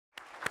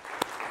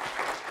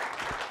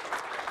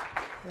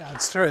Yeah,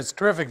 it's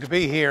terrific to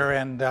be here,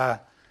 and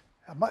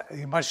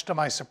much to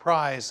my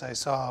surprise, I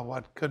saw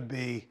what could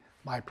be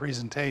my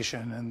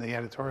presentation in the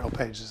editorial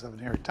pages of the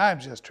New York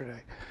Times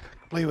yesterday,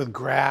 complete with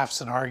graphs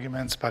and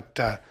arguments, but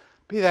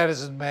be that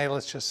as it may,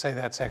 let's just say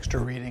that's extra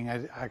reading.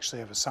 I actually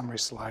have a summary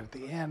slide at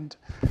the end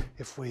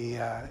if we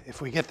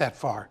get that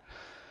far.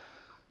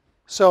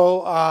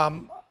 So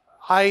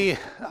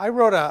I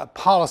wrote a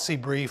policy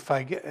brief for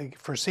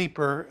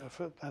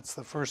CEPR, that's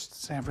the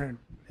first Stanford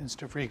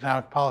Institute for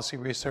Economic Policy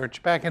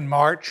Research, back in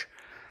March,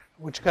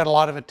 which got a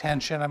lot of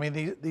attention. I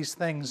mean, these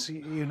things,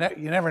 you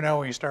never know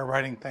when you start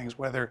writing things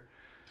whether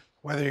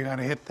you're going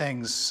to hit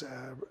things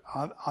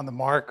on the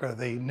mark, or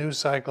the news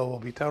cycle will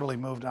be totally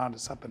moved on to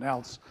something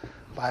else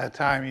by the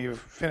time you've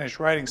finished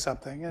writing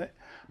something.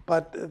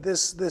 But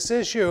this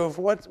issue of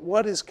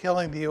what is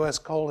killing the U.S.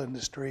 coal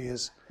industry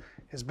has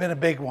been a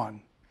big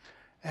one.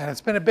 And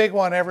it's been a big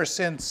one ever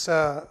since,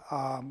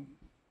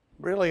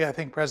 really, I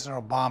think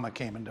President Obama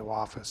came into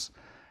office.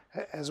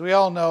 As we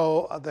all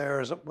know,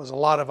 there was a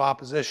lot of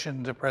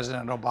opposition to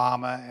President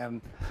Obama, and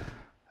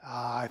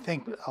I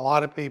think a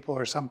lot of people,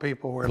 or some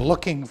people, were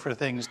looking for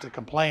things to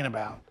complain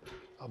about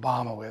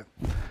Obama with.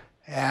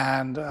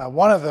 And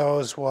one of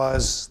those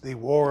was the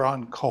war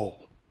on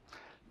coal.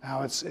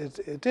 Now,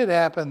 it did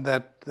happen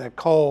that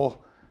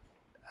coal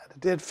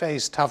did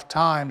face tough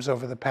times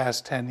over the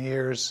past 10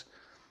 years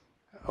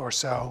or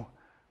so.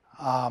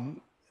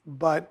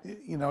 But,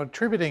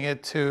 attributing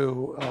it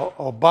to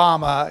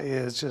Obama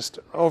is just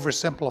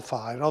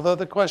oversimplified. Although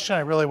the question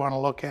I really want to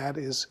look at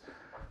is,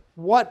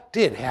 what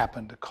did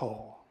happen to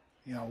coal?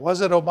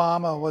 Was it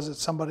Obama? Was it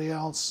somebody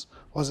else?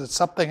 Was it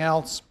something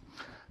else?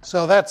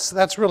 So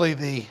that's really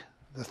the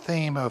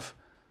theme of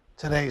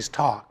today's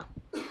talk.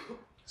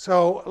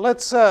 So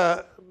let's,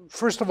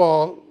 first of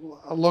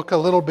all, look a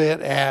little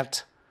bit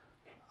at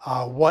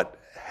what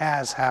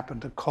has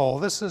happened to coal.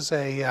 This is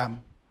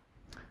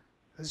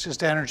it's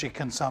just energy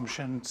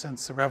consumption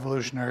since the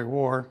Revolutionary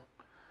War,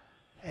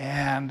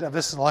 and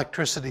this is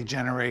electricity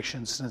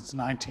generation since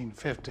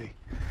 1950.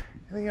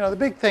 The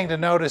big thing to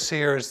notice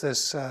here is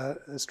this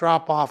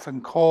drop-off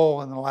in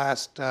coal in the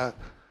last,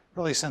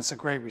 really since the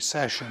Great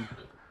Recession.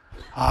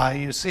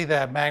 You see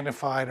that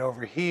magnified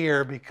over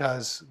here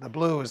because the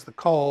blue is the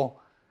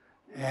coal,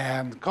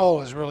 and coal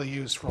is really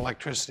used for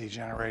electricity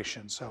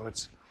generation. So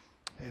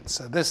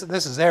this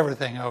is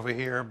everything over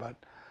here, but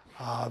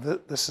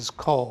this is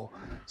coal.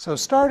 So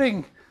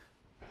starting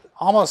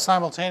almost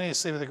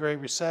simultaneously with the Great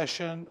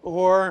Recession,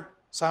 or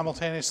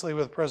simultaneously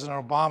with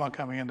President Obama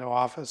coming into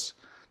office,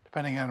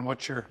 depending on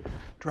what your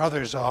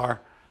druthers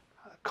are,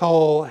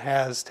 coal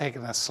has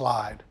taken a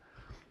slide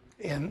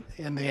in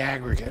the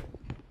aggregate.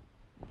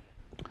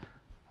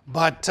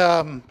 But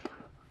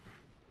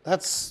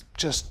that's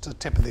just the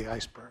tip of the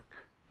iceberg.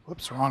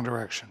 Whoops, wrong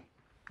direction.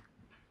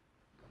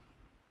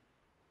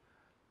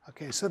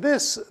 Okay, so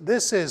this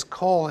is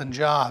coal and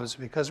jobs,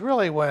 because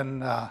really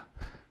when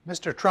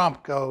Mr.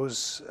 Trump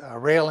goes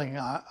railing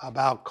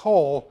about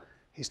coal,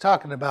 he's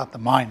talking about the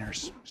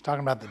miners. He's talking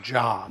about the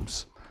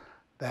jobs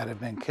that have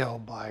been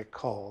killed by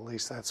coal. At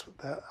least that's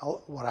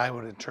what I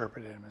would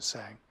interpret him as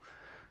saying.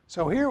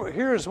 So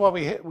here's what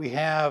we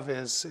have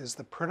is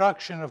the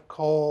production of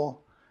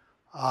coal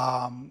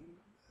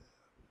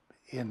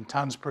in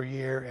tons per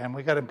year, and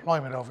we got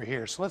employment over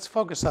here. So let's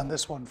focus on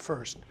this one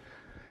first.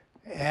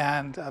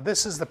 And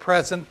this is the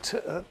present,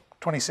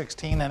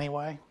 2016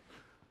 anyway.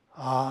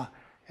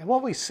 And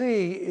what we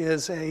see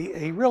is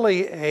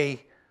really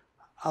a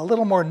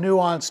little more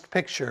nuanced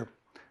picture.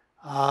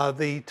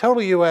 The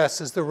total U.S.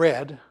 is the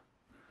red.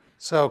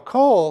 So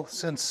coal,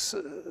 since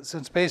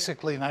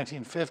basically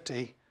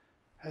 1950,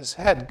 has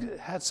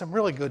had some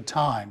really good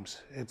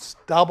times. It's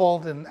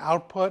doubled in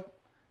output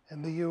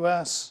in the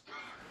U.S.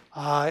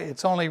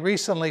 It's only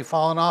recently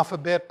fallen off a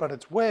bit, but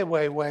it's way,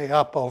 way, way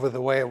up over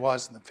the way it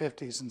was in the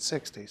 50s and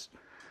 60s.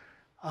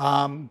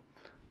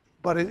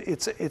 But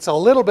it's a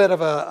little bit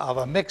of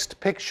a mixed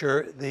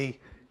picture. The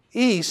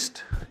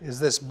east is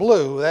this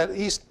blue, that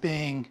east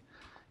being,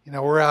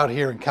 we're out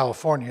here in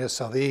California,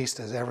 so the east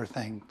is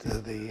everything to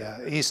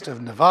the east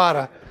of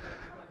Nevada.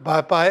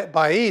 But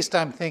by east,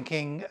 I'm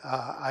thinking,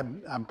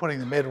 I'm putting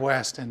the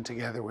Midwest in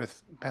together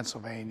with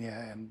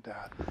Pennsylvania and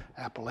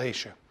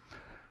Appalachia.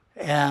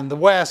 And the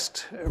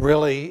west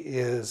really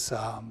is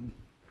the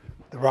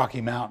Rocky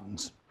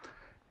Mountains.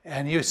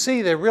 And you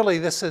see that really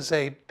this is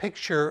a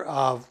picture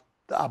of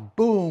a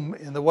boom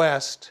in the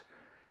west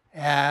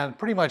and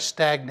pretty much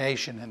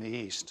stagnation in the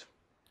east.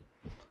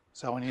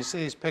 So when you see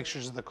these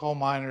pictures of the coal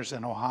miners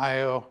in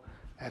Ohio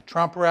at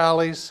Trump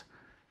rallies,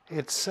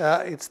 it's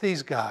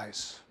these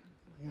guys.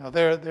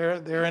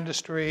 Their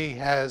industry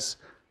has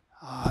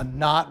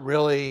not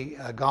really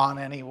gone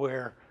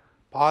anywhere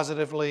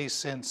positively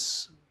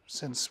since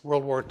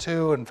World War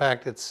II. In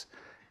fact, it's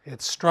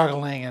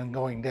struggling and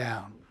going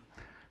down.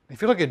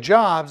 If you look at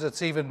jobs,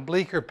 it's even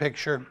bleaker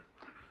picture.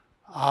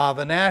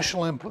 The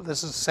national,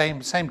 this is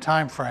the same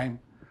time frame,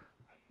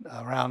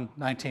 around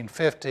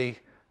 1950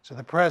 to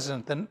the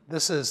present. Then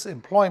this is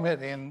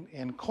employment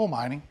in coal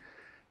mining,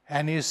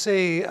 And you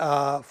see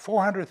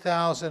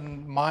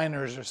 400,000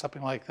 miners or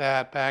something like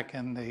that back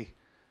in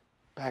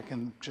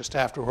just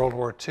after World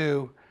War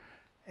II,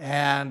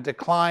 and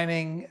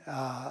declining,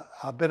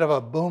 a bit of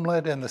a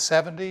boomlet in the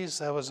 70s.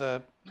 That was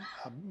a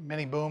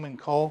mini boom in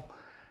coal,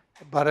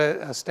 but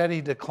a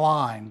steady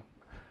decline.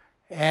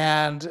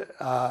 And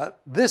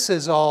this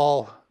is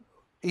all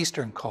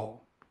Eastern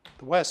coal.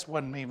 The West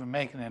wasn't even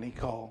making any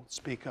coal to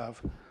speak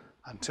of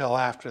until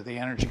after the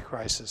energy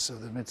crisis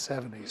of the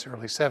mid-70s,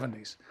 early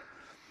 70s.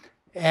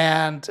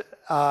 And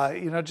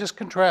just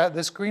contrast,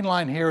 this green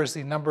line here is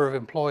the number of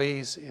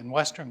employees in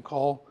Western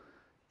coal.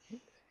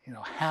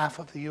 Half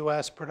of the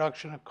U.S.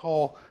 production of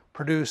coal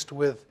produced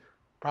with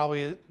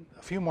probably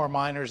a few more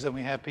miners than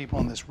we have people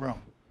in this room.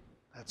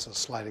 That's a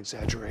slight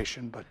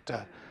exaggeration,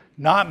 but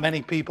not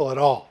many people at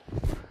all.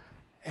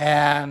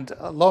 And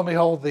lo and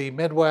behold, the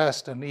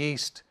Midwest and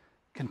East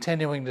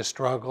continuing to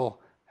struggle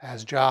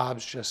as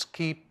jobs just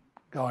keep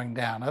going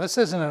down. Now, this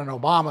isn't an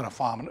Obama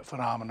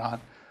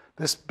phenomenon.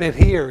 This bit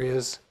here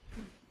is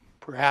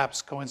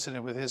perhaps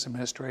coincident with his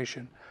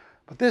administration,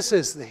 but this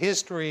is the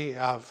history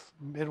of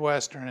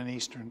Midwestern and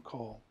Eastern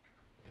coal.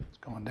 It's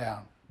going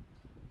down.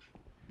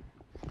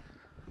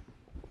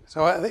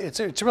 So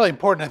it's really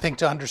important, I think,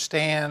 to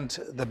understand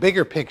the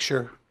bigger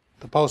picture,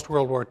 the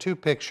post-World War II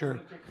picture. I'm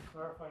going to take a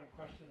clarifying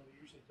question, and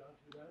we usually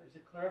don't do that. Is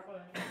it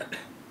clarifying?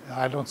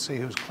 I don't see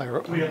who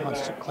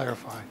wants to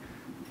clarify.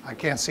 I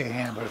can't see a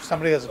hand, but if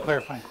somebody has a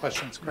clarifying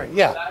question, it's great.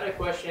 Yeah. I had a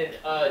question,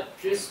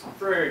 just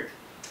for,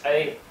 I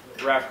think,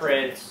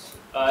 reference,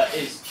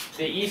 is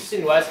the East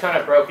and West kind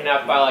of broken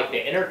up by like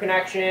the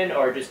interconnection,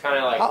 or just kind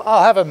of like...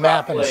 I'll have a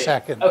map in a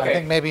second. Okay. I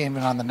think maybe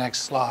even on the next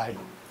slide.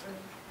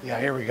 Yeah,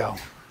 here we go.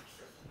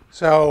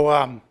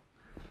 So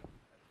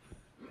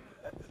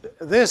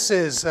this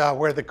is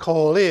where the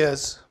coal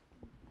is,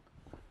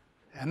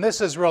 and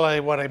this is really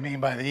what I mean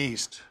by the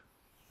East.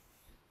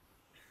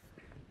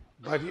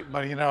 But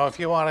if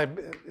you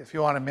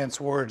want to mince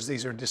words,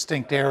 these are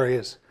distinct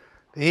areas.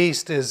 The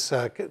East is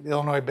the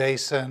Illinois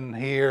Basin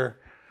here.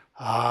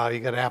 You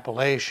got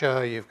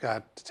Appalachia, you've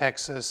got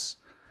Texas,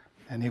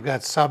 and you've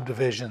got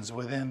subdivisions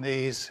within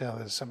these.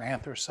 There's some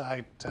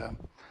anthracite.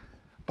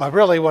 But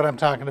really what I'm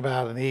talking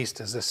about in the East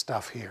is this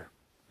stuff here.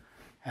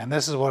 And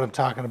this is what I'm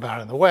talking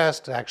about in the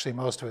West. Actually,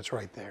 most of it's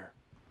right there.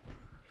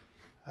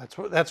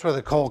 That's where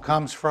the coal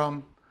comes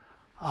from.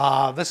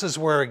 This is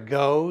where it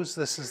goes.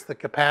 This is the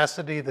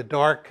capacity. The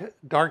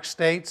dark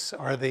states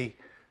are the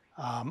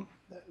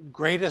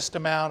greatest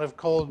amount of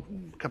coal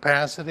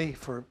capacity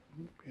for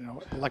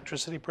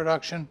electricity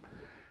production,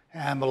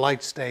 and the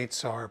light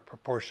states are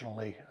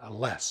proportionally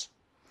less.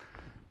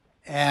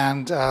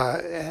 And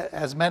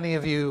as many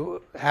of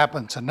you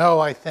happen to know,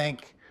 I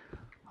think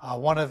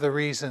one of the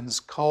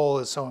reasons coal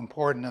is so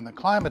important in the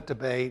climate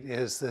debate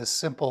is this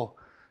simple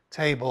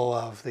table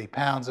of the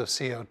pounds of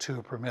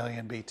CO2 per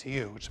million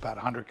BTU, which is about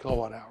 100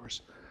 kilowatt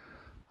hours.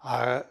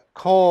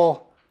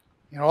 Coal,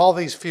 all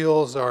these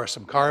fuels are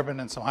some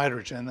carbon and some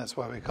hydrogen. That's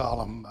why we call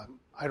them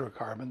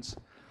hydrocarbons.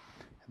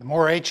 The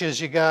more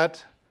H's you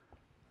got,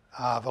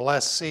 the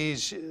less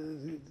C's.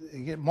 You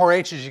get more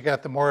H's you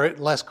got, the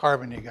less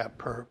carbon you got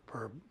per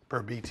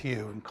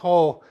BTU. And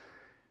coal,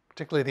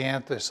 particularly the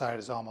anthracite,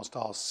 is almost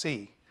all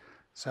C.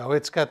 So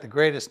it's got the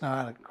greatest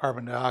amount of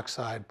carbon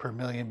dioxide per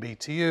million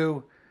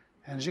BTU.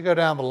 And as you go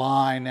down the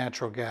line,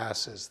 natural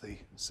gas is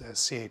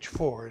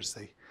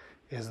CH4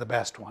 is the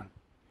best one.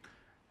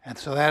 And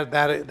so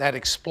that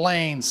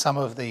explains some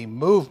of the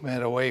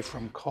movement away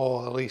from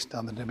coal, at least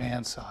on the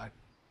demand side.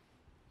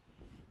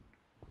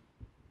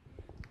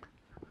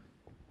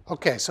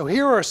 Okay, so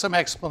here are some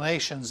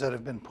explanations that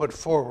have been put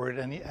forward,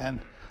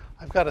 and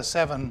I've got a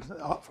 7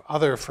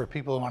 other for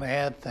people who want to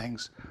add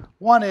things.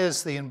 One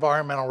is the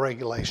environmental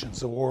regulations,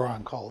 the war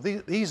on coal.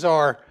 These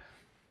are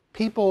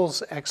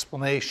people's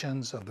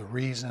explanations of the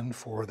reason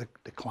for the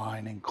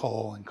decline in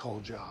coal and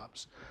coal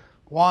jobs.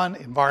 One,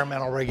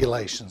 environmental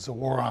regulations, the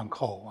war on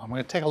coal. I'm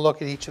going to take a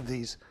look at each of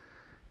these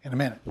in a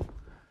minute.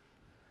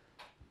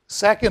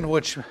 Second,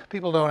 which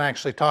people don't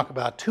actually talk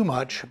about too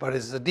much, but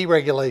is the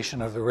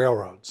deregulation of the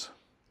railroads.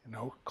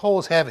 Coal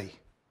is heavy.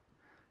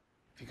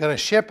 If you're going to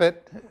ship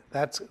it,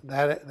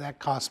 that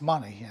costs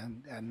money,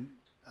 and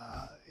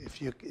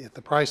if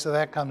the price of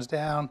that comes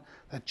down,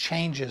 that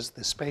changes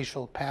the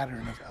spatial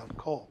pattern of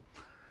coal.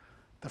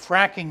 The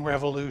fracking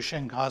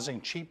revolution causing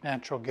cheap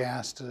natural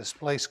gas to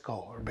displace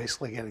coal, or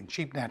basically getting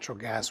cheap natural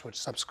gas, which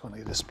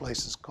subsequently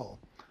displaces coal.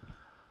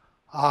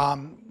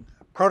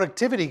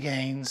 Productivity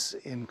gains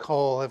in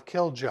coal have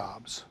killed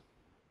jobs.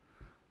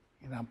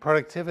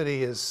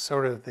 Productivity is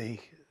sort of the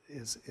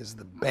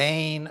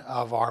bane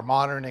of our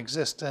modern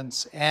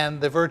existence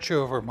and the virtue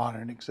of our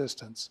modern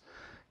existence.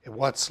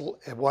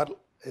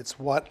 It's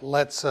what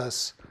lets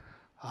us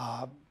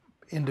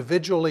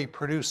individually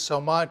produce so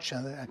much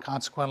and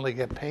consequently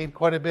get paid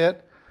quite a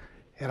bit.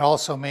 It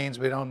also means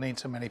we don't need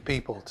so many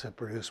people to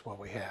produce what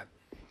we had.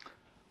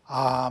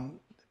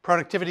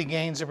 Productivity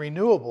gains in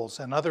renewables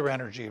and other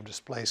energy have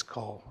displaced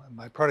coal. And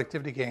by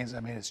productivity gains,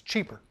 I mean it's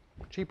cheaper.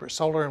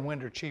 Solar and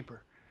wind are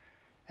cheaper.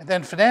 And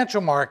then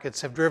financial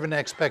markets have driven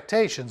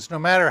expectations. No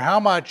matter how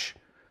much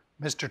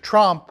Mr.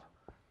 Trump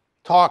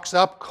talks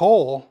up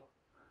coal,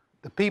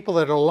 the people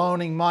that are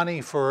loaning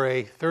money for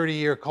a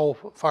 30-year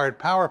coal-fired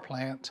power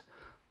plant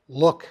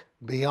look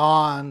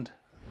beyond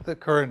the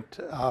current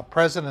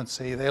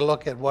presidency. They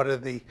look at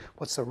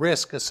what's the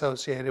risk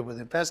associated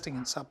with investing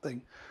in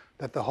something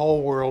that the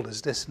whole world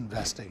is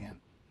disinvesting in.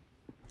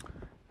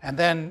 And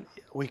then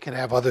we could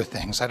have other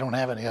things. I don't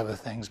have any other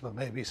things, but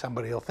maybe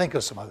somebody will think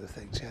of some other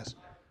things, yes?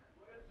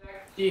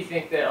 Do you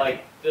think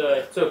that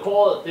so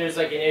coal, there's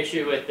like an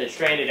issue with the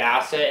stranded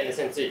asset in the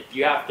sense that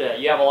you have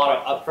a lot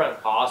of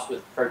upfront costs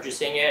with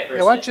purchasing it?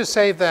 Yeah, why don't you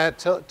save that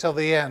till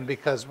the end,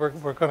 because we're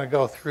going to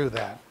go through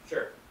that.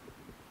 Sure.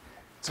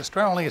 It's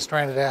only a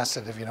stranded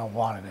asset if you don't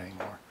want it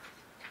anymore.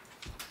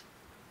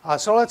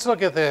 So let's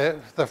look at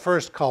the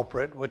first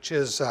culprit, which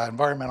is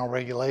environmental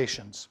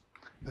regulations.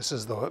 This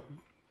is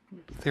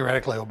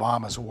theoretically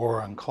Obama's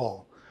war on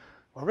coal.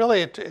 Well,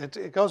 really,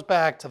 it goes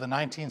back to the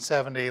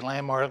 1970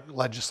 landmark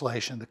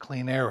legislation, the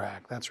Clean Air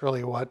Act. That's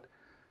really what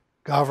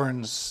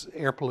governs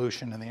air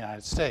pollution in the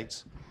United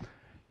States.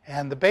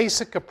 And the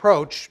basic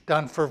approach,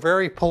 done for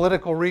very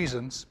political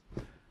reasons,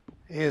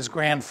 is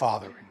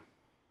grandfathering.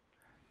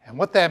 And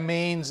what that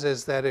means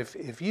is that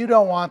if you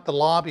don't want the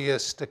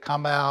lobbyists to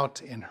come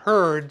out in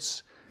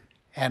herds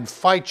and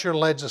fight your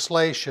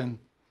legislation,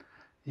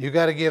 you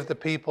got to give the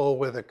people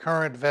with a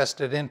current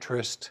vested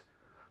interest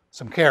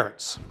some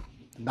carrots.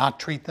 Not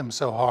treat them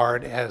so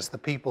hard as the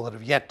people that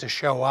have yet to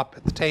show up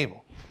at the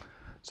table.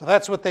 So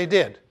that's what they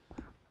did.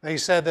 They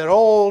said that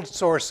old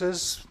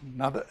sources,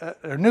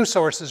 or new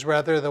sources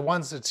rather, the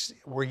ones that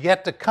were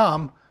yet to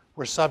come,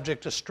 were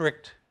subject to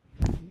strict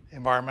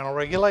environmental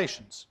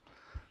regulations.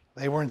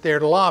 They weren't there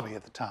to lobby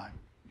at the time.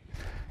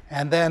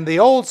 And then the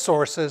old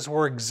sources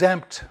were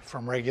exempt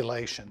from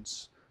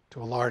regulations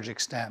to a large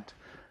extent.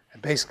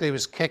 And basically it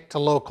was kicked to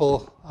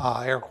local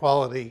air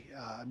quality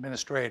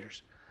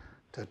administrators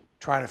to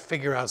try to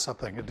figure out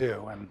something to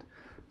do. And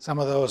some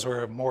of those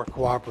were more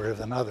cooperative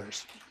than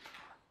others.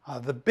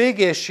 The big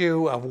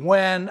issue of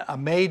when a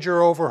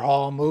major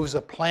overhaul moves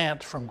a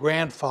plant from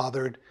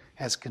grandfathered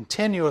has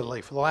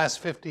continually, for the last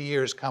 50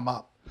 years, come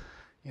up.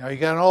 You know, you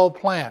got an old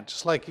plant,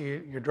 just like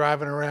you're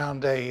driving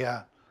around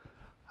a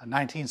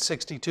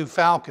 1962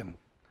 Falcon,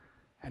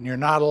 and you're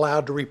not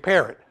allowed to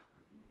repair it.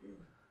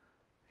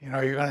 You know,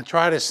 you're going to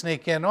try to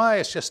sneak in, well,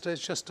 it's just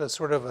a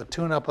sort of a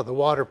tune-up of the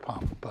water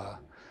pump.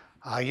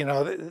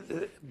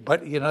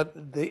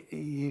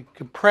 You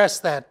compress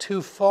that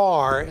too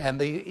far, and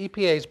the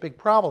EPA's big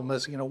problem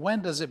is,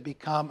 when does it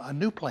become a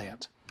new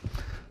plant?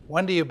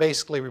 When do you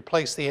basically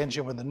replace the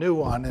engine with a new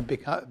one and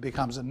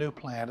becomes a new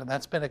plant? And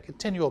that's been a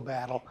continual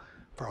battle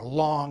for a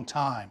long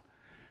time.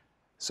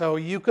 So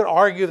you could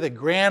argue that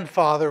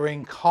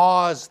grandfathering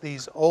caused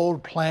these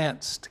old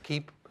plants to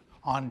keep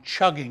on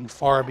chugging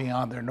far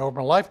beyond their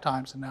normal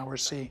lifetimes, and now we're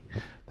seeing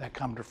that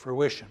come to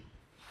fruition.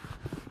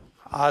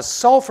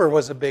 Sulfur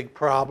was a big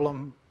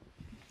problem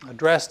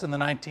addressed in the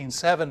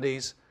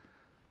 1970s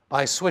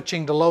by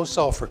switching to low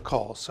sulfur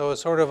coal. So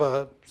it's sort of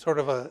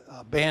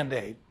a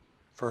Band-Aid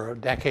for a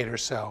decade or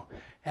so,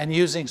 and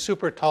using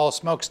super tall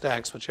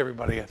smokestacks, which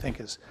everybody I think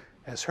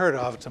has heard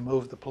of, to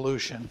move the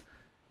pollution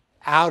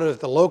out of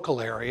the local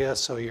area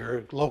so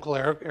your local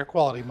air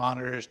quality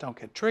monitors don't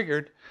get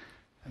triggered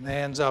and they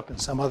ends up in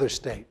some other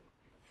state.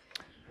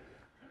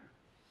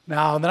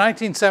 Now in the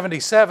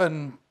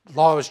 1977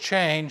 law was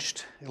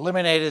changed,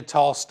 eliminated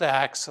tall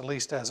stacks, at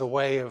least as a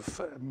way of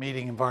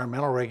meeting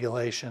environmental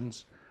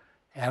regulations,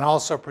 and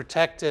also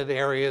protected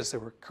areas that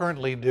were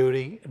currently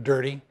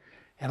dirty,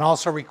 and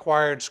also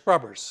required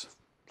scrubbers,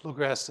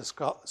 flue-gas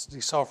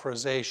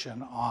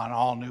desulfurization on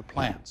all new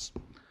plants.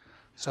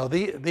 So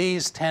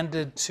these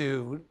tended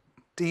to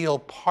deal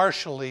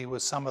partially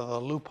with some of the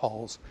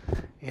loopholes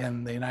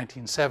in the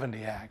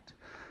 1970 Act.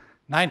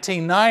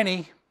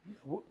 1990,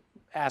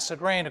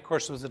 acid rain, of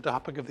course, was the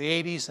topic of the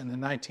 80s, and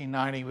in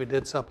 1990 we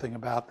did something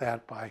about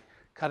that by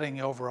cutting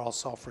the overall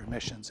sulfur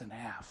emissions in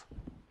half.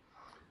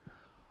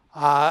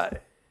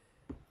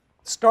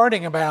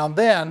 Starting around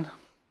then,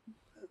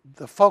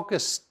 the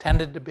focus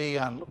tended to be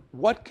on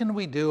what can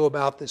we do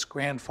about this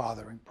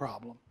grandfathering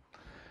problem.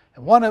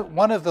 And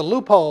one of the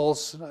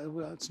loopholes,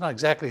 it's not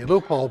exactly a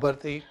loophole,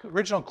 but the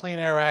original Clean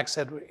Air Act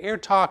said air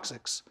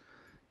toxics,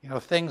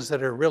 things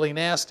that are really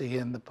nasty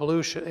in the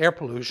air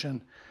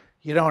pollution,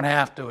 you don't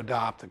have to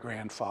adopt the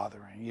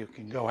grandfathering. You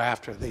can go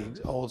after the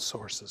old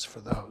sources for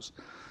those.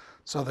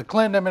 So the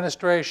Clinton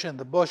administration,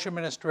 the Bush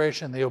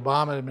administration, the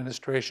Obama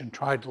administration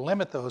tried to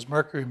limit those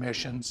mercury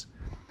emissions.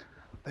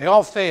 They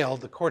all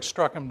failed. The court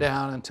struck them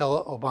down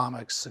until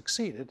Obama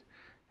succeeded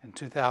in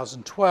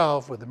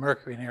 2012 with the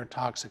mercury and air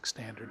toxic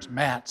standards,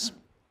 MATS,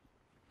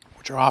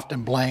 which are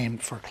often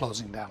blamed for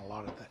closing down a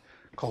lot of the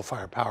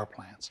coal-fired power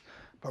plants.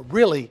 But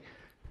really,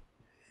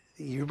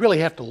 you really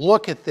have to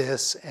look at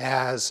this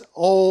as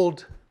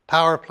old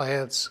power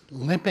plants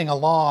limping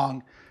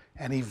along,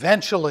 and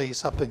eventually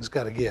something's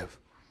got to give.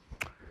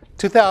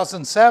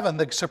 2007,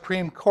 the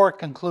Supreme Court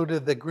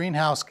concluded that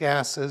greenhouse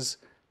gases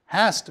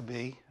has to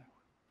be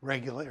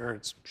or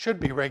it should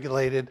be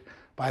regulated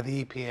by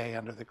the EPA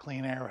under the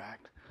Clean Air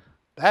Act.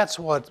 That's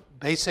what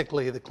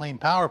basically the Clean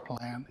Power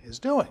Plan is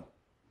doing.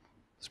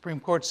 The Supreme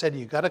Court said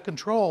you've got to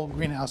control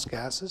greenhouse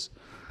gases,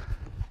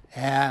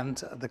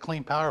 and the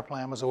Clean Power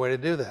Plan was a way to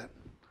do that.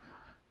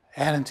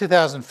 And in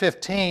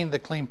 2015, the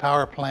Clean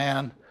Power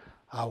Plan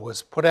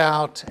was put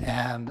out,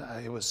 and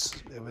it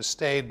was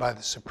stayed by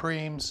the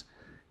Supremes.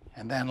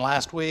 And then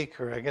last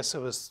week, or I guess it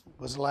was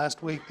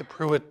last week, that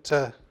Pruitt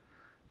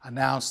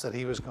announced that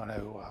he was going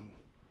to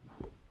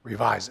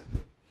revise it.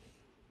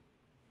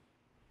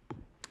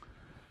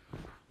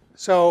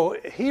 So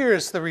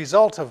here's the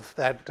result of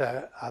that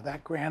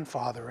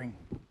grandfathering.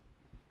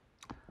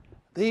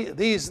 This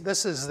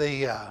is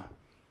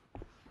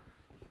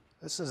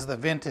the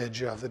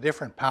vintage of the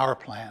different power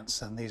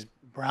plants, and these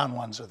brown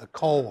ones are the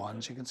coal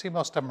ones. You can see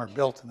most of them are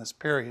built in this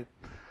period.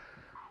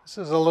 This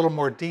is a little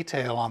more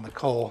detail on the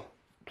coal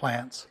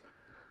plants.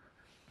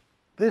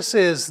 This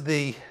is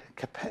the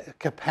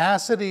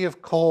capacity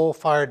of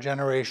coal-fired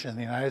generation in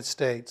the United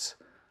States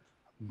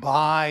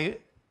by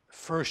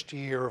first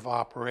year of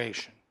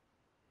operation.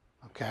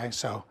 Okay,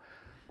 so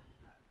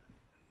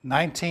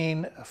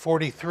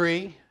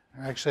 1943,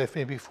 or actually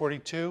maybe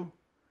 42,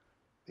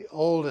 the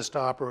oldest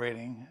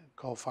operating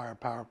coal-fired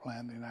power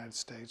plant in the United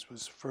States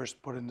was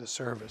first put into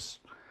service.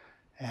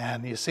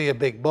 And you see a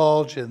big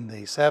bulge in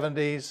the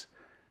 70s,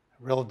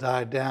 real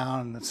died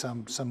down, and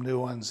some new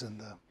ones in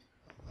the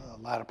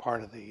latter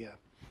part of the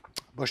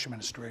Bush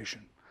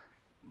administration.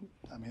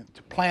 I mean,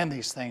 to plan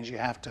these things, you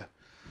have to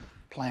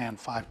plan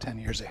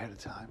 5-10 years ahead of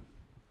time.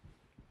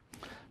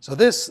 So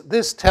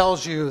this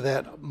tells you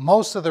that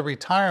most of the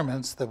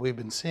retirements that we've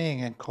been seeing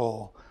in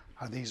coal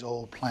are these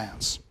old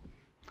plants.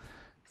 In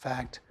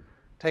fact,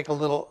 take a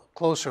little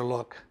closer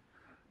look.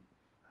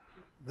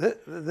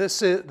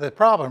 The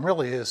problem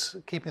really is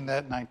keeping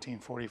that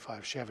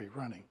 1945 Chevy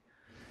running.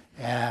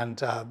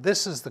 And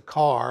this is the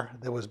car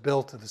that was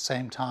built at the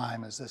same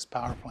time as this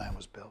power plant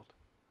was built.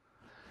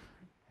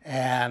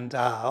 And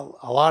a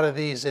lot of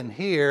these in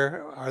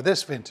here are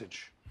this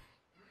vintage.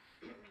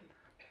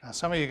 Now,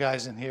 some of you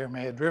guys in here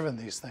may have driven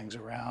these things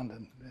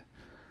around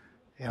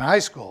in high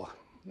school.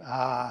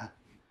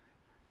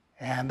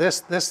 And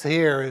this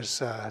here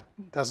is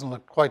doesn't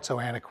look quite so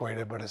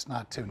antiquated, but it's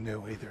not too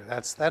new either.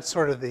 That's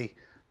sort of the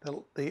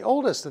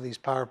oldest of these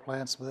power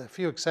plants, with a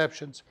few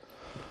exceptions.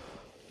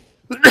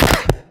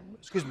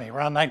 Excuse me,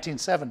 around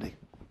 1970.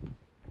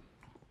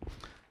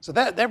 So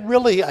that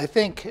really, I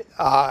think,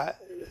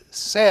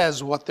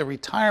 says what the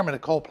retirement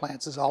of coal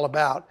plants is all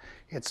about.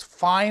 It's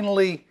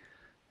finally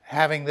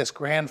having this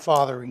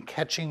grandfathering,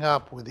 catching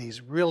up with these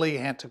really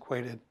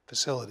antiquated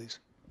facilities.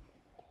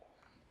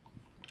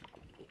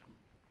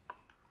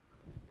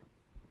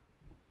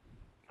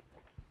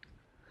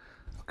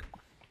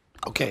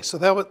 Okay, so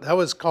that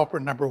was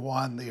culprit number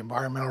one, the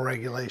environmental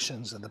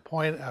regulations. And the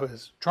point I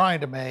was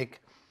trying to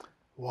make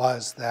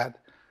was that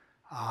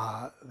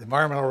the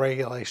environmental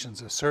regulations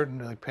have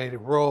certainly played a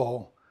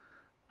role,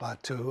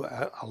 but to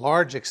a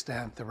large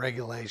extent, the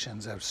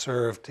regulations have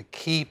served to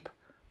keep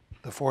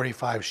the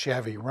 45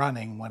 Chevy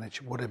running when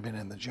it would have been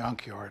in the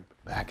junkyard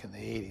back in the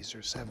 80s or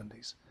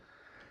 70s.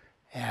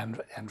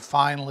 And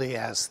finally,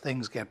 as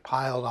things get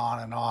piled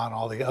on and on,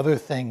 all the other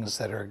things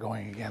that are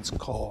going against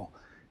coal,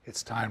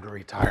 it's time to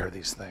retire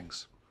these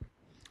things.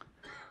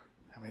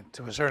 I mean,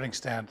 to a certain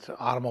extent,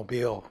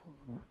 automobile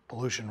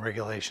pollution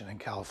regulation in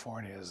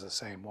California is the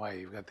same way.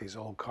 You've got these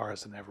old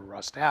cars that never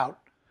rust out,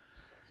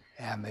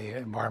 and the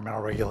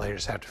environmental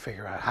regulators have to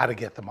figure out how to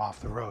get them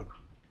off the road.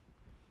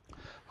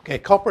 Okay,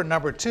 culprit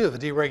number two, the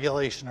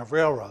deregulation of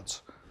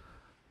railroads.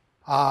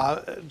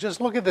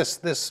 Just look at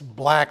this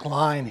black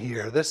line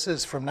here. This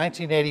is from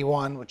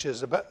 1981, which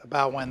is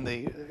about when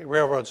the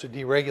railroads were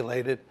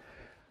deregulated,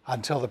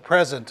 until the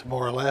present,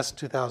 more or less,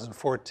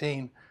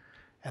 2014.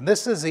 And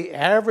this is the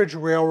average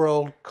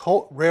railroad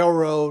coal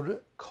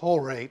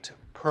rate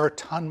per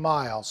ton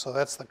mile. So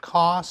that's the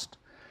cost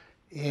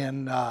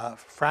in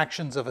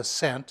fractions of a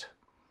cent.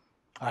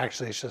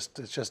 Actually, it's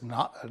just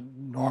not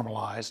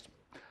normalized,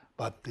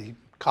 but the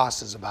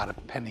cost is about a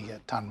penny a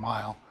ton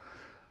mile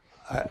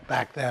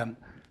back then.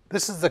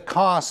 This is the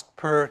cost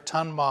per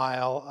ton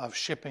mile of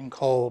shipping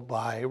coal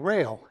by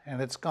rail,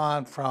 and it's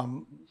gone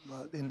from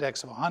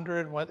index of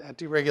 100 at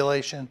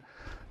deregulation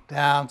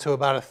down to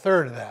about a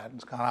third of that.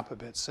 It's gone up a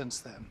bit since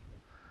then.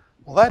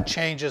 Well, that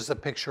changes the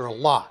picture a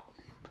lot.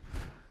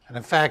 And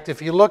in fact,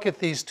 if you look at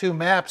these two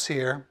maps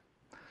here,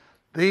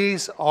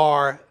 these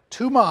are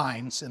two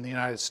mines in the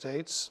United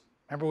States.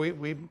 Remember,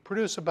 we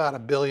produce about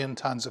 1 billion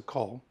tons of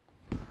coal.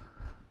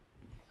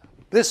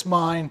 This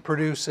mine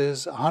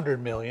produces 100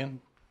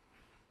 million.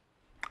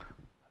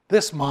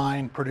 This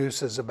mine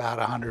produces about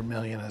 100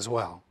 million as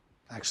well.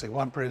 Actually,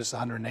 one produces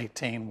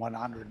 118,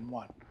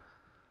 101.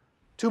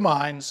 Two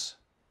mines,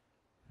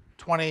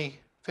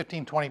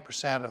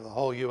 15-20% of the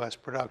whole U.S.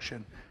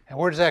 production. And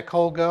where does that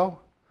coal go?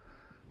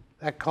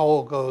 That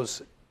coal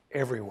goes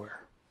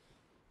everywhere.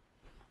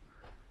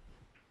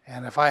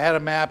 And if I had a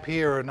map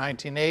here in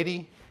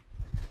 1980,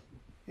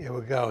 it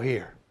would go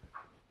here.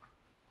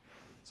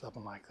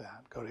 something like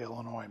that. Go to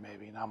Illinois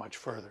maybe, not much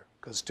further,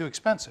 because it's too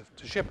expensive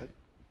to ship it.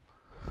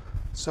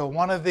 So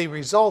one of the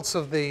results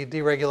of the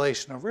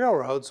deregulation of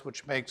railroads,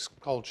 which makes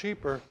coal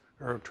cheaper,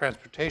 or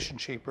transportation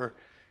cheaper,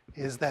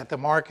 is that the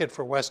market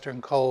for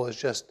Western coal has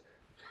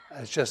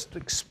just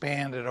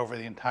expanded over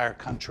the entire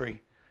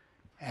country,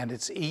 and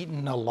it's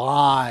eaten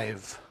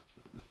alive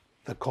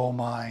the coal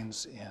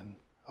mines in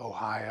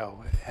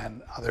Ohio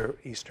and other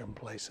eastern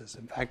places.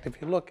 In fact, if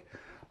you look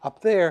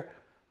up there,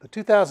 the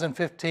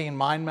 2015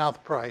 mine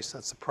mouth price,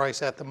 that's the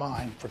price at the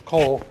mine for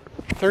coal,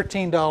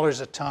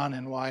 $13 a ton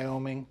in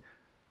Wyoming,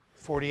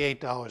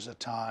 $48 a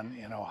ton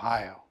in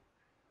Ohio.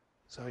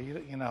 So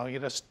you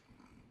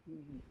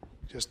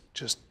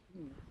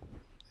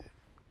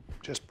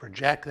just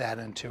project that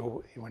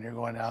into when you're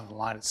going down the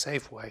line at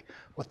Safeway,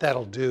 what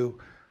that'll do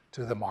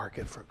to the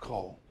market for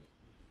coal.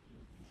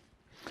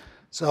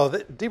 So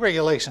the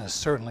deregulation is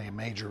certainly a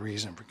major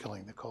reason for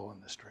killing the coal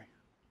industry.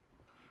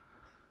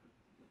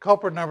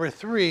 Culprit number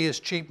 3 is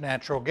cheap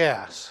natural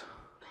gas.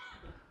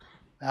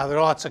 Now, there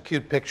are lots of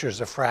cute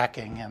pictures of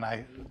fracking, and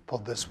I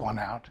pulled this one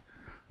out.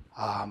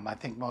 I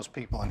think most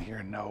people in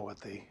here know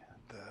what the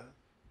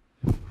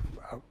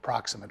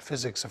approximate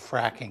physics of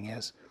fracking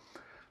is.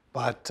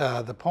 But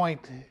the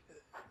point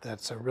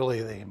that's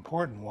really the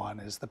important one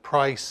is the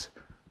price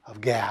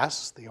of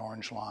gas, the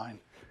orange line,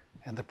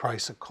 and the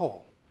price of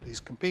coal. These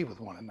compete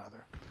with one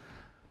another.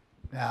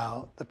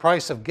 Now, the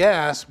price of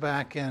gas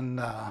back in,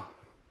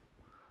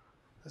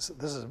 this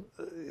is,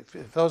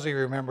 if those of you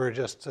remember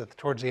just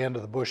towards the end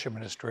of the Bush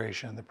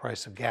administration, the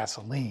price of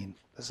gasoline,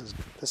 this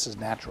is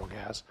natural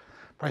gas.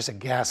 Price of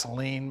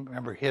gasoline,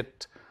 remember,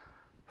 hit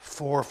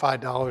 $4 or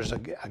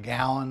 $5 a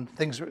gallon.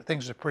 Things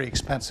are pretty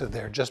expensive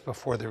there just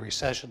before the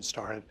recession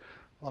started.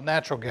 Well,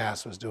 natural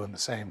gas was doing the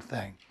same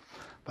thing.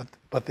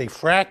 But the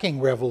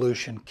fracking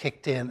revolution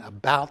kicked in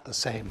about the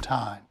same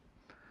time.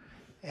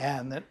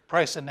 And the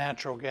price of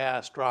natural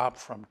gas dropped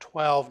from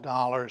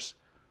 $12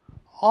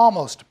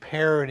 almost to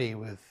parity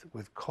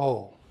with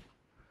coal.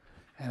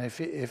 And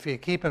if you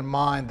keep in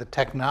mind the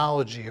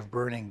technology of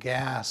burning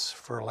gas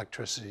for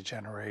electricity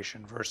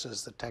generation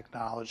versus the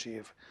technology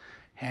of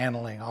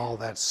handling all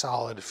that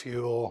solid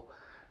fuel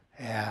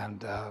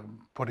and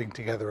putting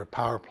together a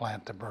power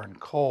plant to burn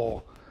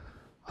coal,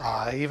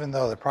 even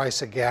though the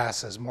price of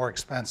gas is more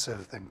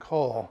expensive than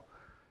coal,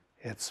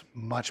 it's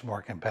much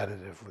more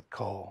competitive with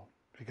coal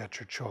if you got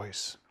your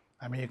choice.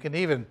 I mean, you can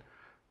even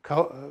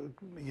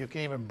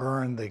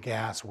burn the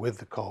gas with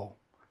the coal.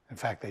 In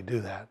fact, they do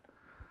that.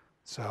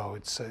 So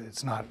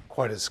it's not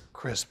quite as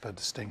crisp a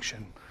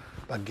distinction.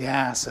 But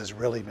gas has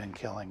really been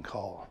killing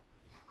coal.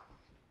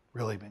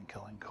 Really been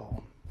killing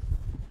coal.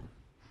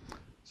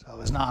 So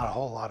there's not a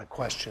whole lot of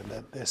question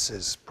that this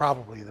is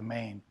probably the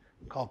main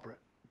culprit.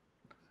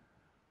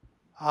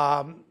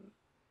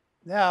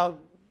 Now,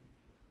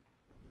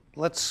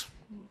 let's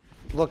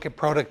look at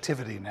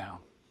productivity now.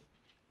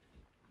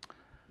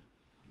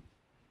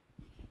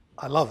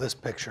 I love this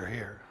picture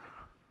here.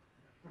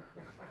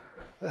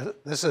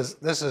 This is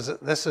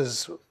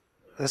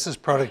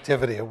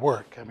productivity at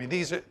work. I mean,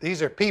 these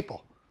are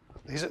people.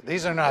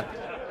 These are not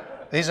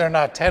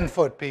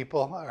 10-foot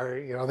people, or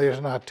these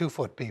are not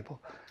 2-foot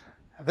people.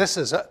 This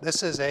is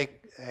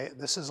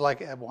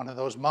like one of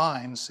those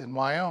mines in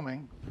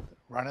Wyoming,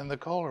 running the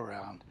coal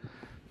around,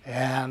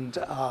 and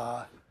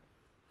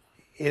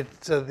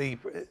it's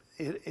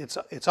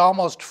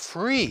almost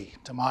free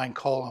to mine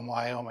coal in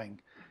Wyoming.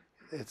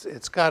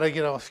 It's got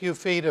a few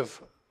feet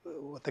of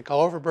what they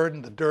call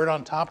overburden, the dirt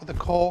on top of the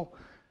coal,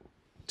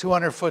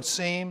 200-foot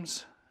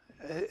seams.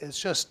 It's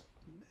just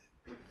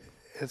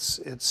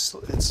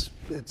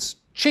it's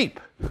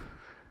cheap,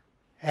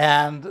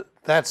 and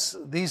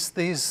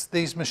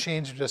these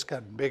machines have just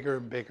gotten bigger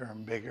and bigger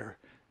and bigger,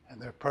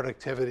 and their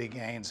productivity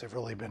gains have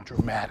really been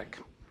dramatic.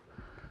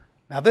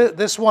 Now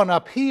this one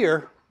up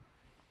here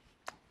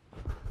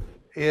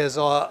is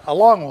a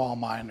longwall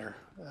miner,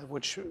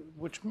 which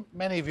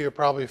many of you are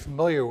probably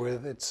familiar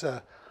with. It's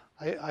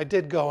I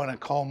did go in a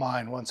coal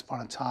mine once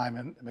upon a time,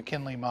 in the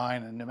McKinley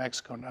mine in New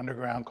Mexico, an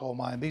underground coal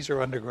mine. These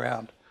are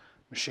underground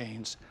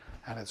machines,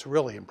 and it's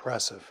really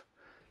impressive.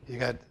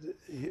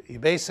 You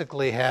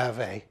basically have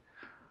an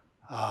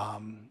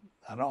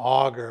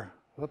auger.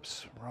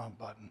 Whoops, wrong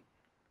button.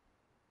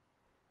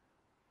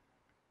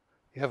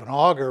 You have an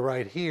auger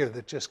right here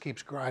that just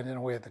keeps grinding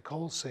away at the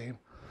coal seam.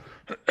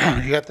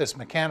 You got this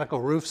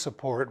mechanical roof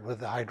support with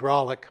the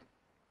hydraulic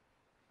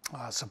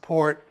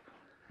support,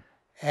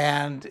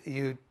 and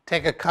you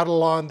take a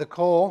cuttle on the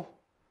coal,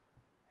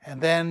 and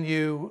then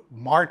you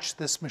march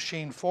this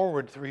machine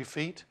forward 3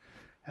 feet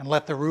and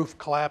let the roof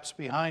collapse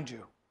behind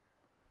you.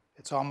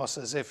 It's almost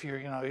as if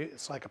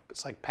it's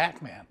like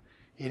Pac-Man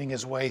eating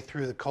his way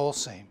through the coal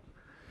seam.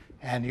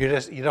 And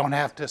you don't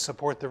have to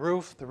support the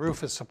roof. The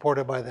roof is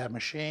supported by that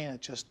machine.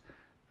 It just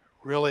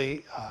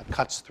really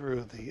cuts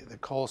through the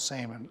coal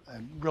seam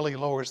and really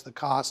lowers the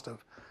cost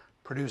of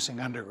producing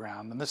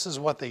underground. And this is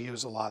what they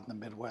use a lot in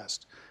the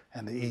Midwest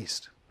and the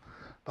East.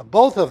 But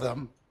both of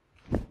them,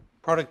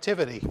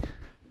 productivity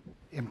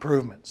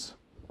improvements.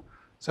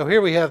 So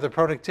here we have the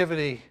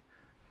productivity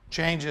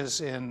changes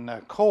in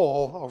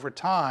coal over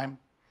time.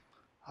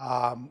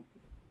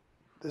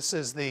 This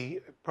is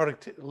the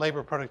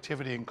labor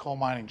productivity in coal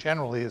mining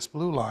generally, this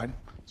blue line.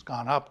 It's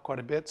gone up quite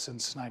a bit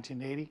since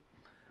 1980.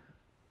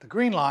 The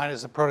green line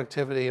is the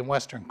productivity in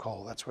Western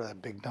coal. That's where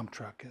that big dump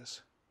truck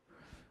is.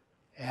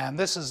 And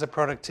this is the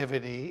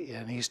productivity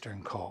in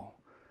Eastern coal.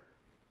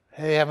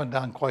 They haven't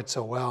done quite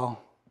so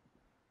well,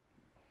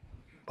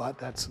 but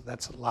that's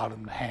allowed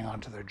them to hang on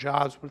to their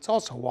jobs. But it's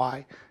also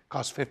why it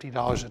costs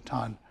 $50 a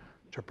ton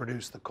to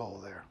produce the coal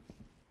there.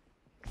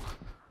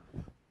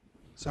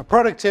 So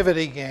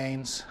productivity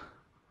gains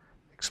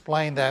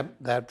explain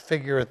that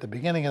figure at the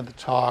beginning of the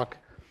talk,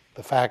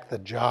 the fact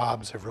that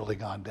jobs have really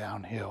gone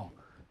downhill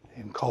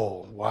in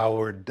coal while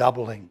we're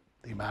doubling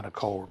the amount of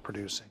coal we're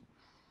producing.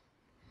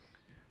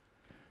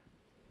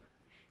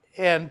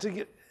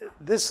 And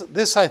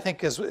this I think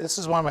this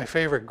is one of my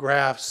favorite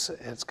graphs.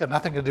 It's got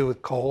nothing to do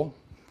with coal.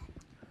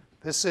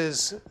 This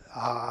is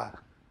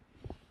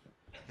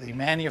the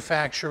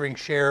manufacturing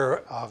share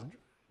of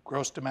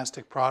gross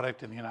domestic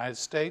product in the United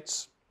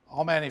States.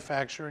 All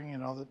manufacturing, you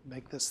know, that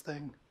make this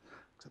thing,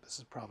 except this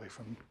is probably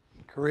from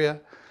Korea,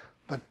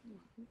 but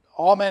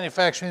all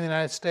manufacturing in the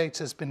United States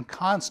has been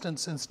constant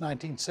since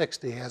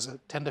 1960, has a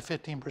 10 to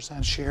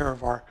 15% share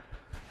of our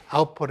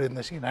output in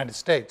the United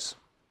States.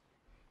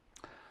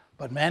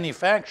 But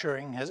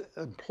manufacturing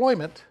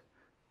employment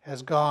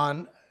has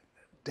gone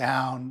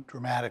down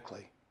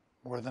dramatically,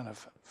 more than a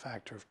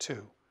factor of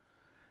 2.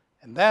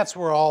 And that's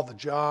where all the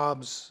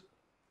jobs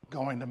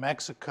going to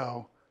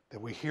Mexico that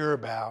we hear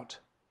about,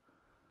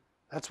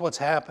 that's what's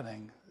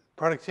happening.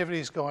 Productivity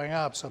is going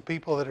up, so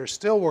people that are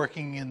still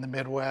working in the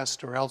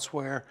Midwest or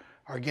elsewhere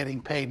are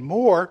getting paid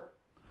more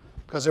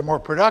because they're more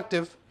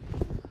productive,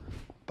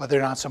 but there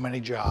are not so many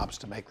jobs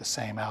to make the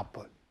same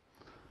output.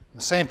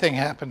 The same thing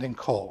happened in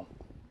coal.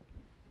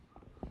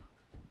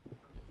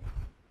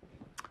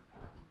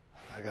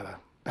 I gotta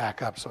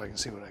back up so I can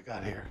see what I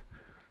got here.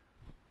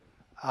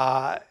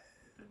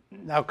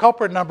 Now,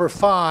 culprit number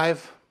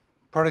 5,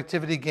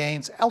 productivity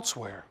gains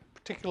elsewhere,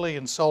 particularly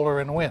in solar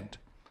and wind.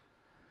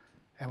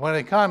 And when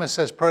an economist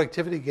says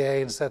productivity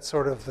gains, that's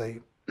sort of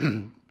the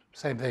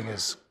same thing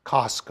as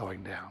costs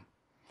going down.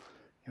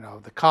 You know,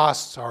 the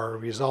costs are a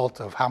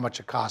result of how much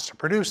it costs to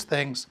produce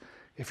things.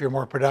 If you're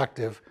more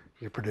productive,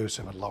 you produce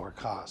them at lower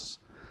costs.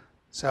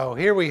 So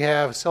here we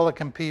have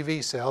silicon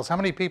PV cells. How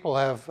many people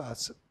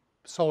have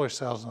solar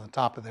cells on the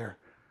top of their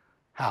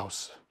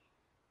house?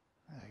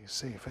 You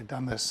see, if I'd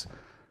done this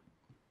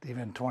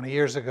even 20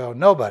 years ago,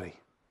 nobody.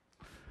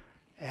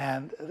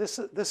 And this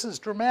is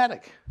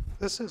dramatic.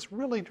 This is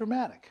really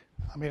dramatic.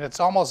 I mean, it's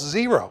almost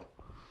zero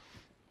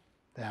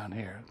down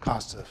here,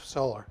 cost of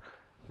solar.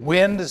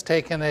 Wind has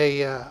taken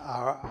a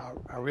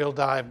real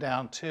dive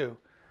down too.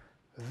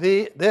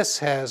 This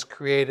has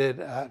created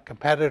a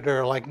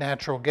competitor like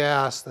natural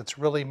gas that's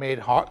really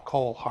made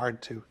coal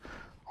hard to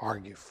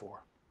argue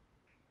for.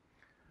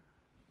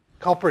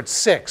 Culprit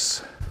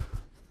 6,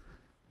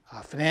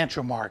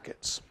 financial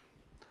markets.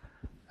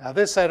 Now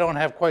this I don't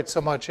have quite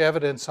so much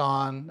evidence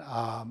on.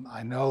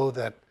 I know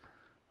that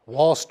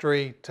Wall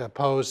Street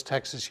opposed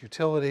Texas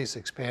Utilities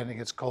expanding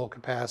its coal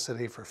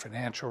capacity for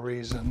financial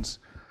reasons.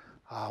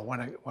 When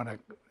a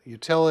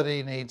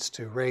utility needs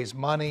to raise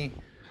money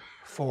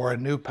for a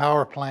new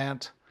power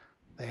plant,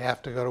 they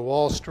have to go to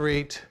Wall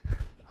Street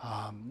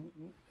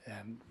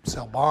and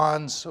sell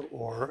bonds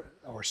or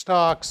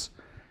stocks.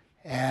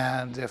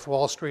 And if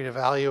Wall Street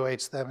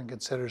evaluates them and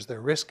considers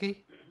they're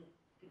risky,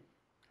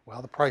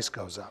 well, the price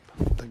goes up.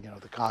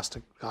 The cost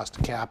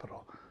of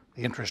capital,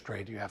 the interest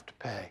rate you have to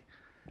pay.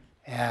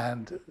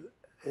 And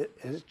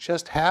it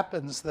just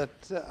happens that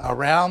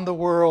around the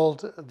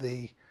world,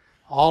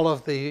 all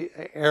of the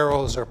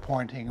arrows are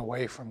pointing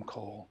away from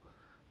coal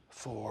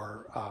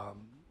for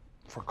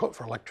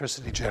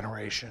electricity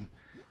generation,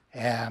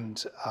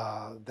 and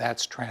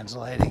that's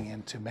translating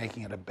into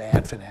making it a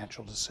bad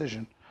financial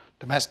decision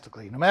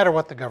domestically, no matter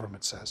what the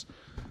government says.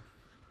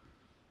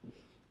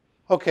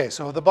 Okay,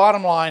 so the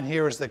bottom line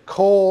here is that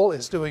coal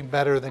is doing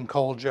better than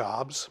coal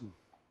jobs.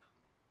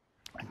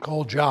 And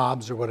coal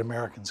jobs are what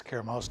Americans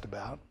care most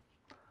about.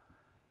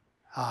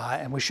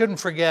 And we shouldn't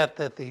forget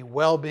that the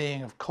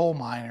well-being of coal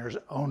miners,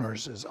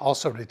 owners, is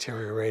also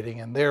deteriorating,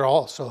 and they're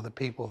also the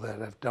people that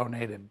have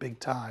donated big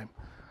time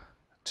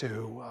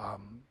to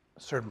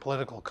certain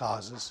political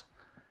causes.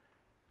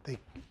 The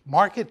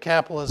market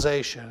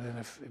capitalization, and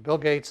if Bill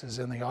Gates is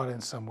in the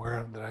audience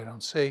somewhere that I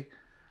don't see,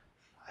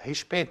 he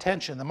should pay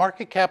attention. The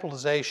market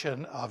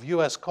capitalization of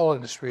U.S. coal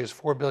industry is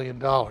 $4 billion.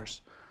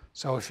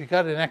 So if you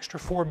got an extra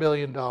 $4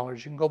 billion,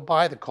 you can go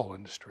buy the coal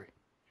industry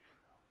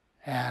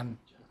and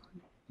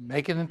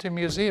make it into a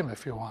museum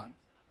if you want.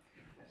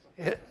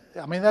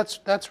 I mean,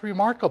 that's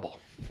remarkable.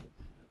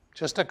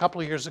 Just a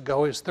couple of years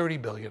ago, it was $30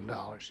 billion.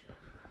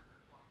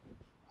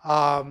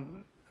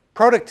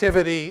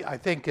 Productivity, I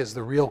think, is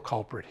the real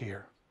culprit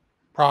here.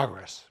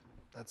 Progress.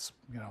 That's,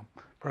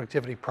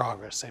 productivity,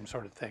 progress, same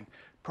sort of thing.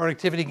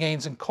 Productivity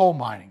gains in coal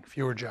mining,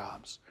 fewer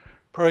jobs.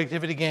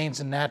 Productivity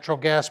gains in natural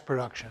gas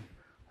production.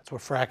 That's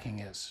That's what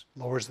fracking is.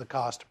 Lowers the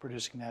cost of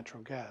producing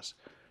natural gas.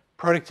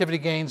 Productivity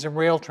gains in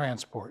rail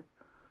transport.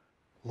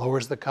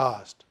 Lowers the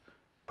cost.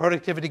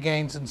 Productivity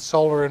gains in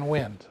solar and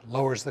wind.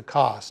 Lowers the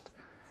cost.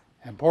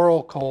 And poor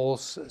old coal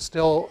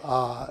still,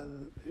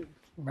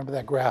 remember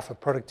that graph of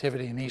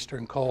productivity in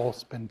eastern coal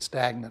has been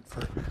stagnant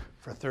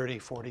for 30,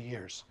 40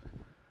 years.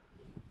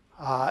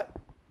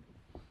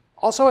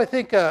 Also, I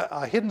think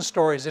a hidden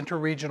story is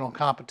interregional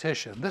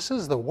competition. This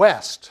is the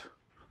West,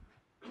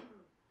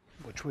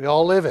 which we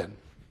all live in,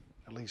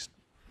 at least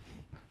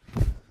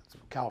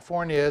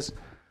California is.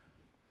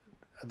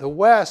 The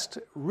West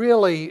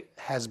really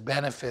has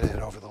benefited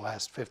over the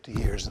last 50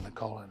 years in the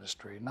coal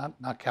industry.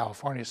 Not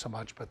California so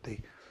much, but the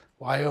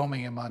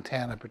Wyoming and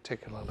Montana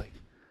particularly.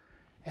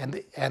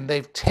 And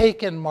they've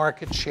taken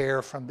market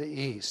share from the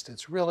East.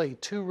 It's really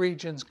two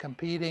regions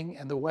competing,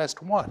 and the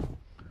West won.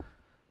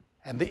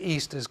 And the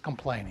East is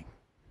complaining.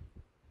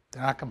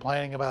 They're not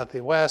complaining about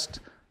the West.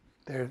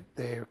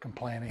 They're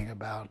complaining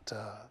about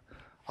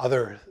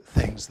other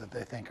things that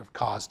they think have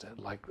caused it,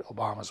 like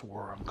Obama's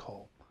war on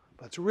coal.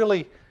 But it's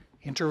really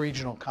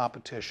interregional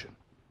competition.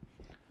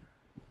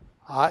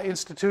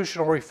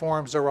 Institutional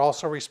reforms are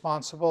also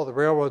responsible. The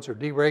railroads are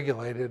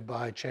deregulated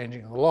by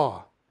changing the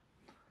law.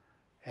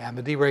 And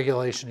the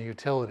deregulation of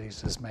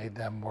utilities has made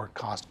them more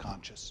cost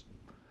conscious.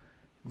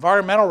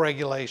 Environmental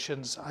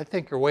regulations, I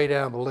think, are way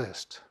down the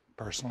list,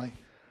 personally.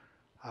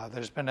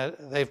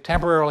 They've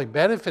temporarily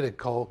benefited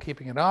coal,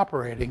 keeping it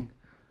operating,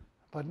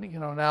 but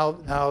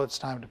now it's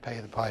time to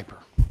pay the piper.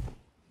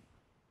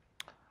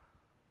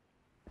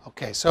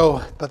 Okay,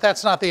 but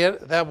that's not the end.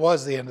 That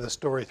was the end of the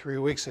story 3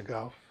 weeks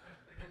ago.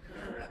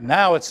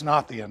 Now it's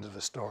not the end of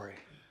the story.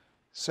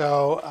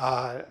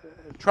 So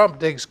Trump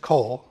digs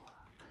coal,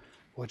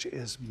 which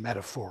is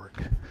metaphoric.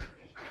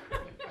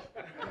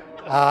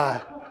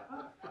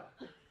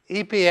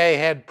 EPA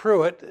had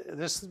Pruitt,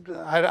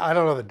 I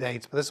don't know the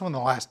dates, but this is in the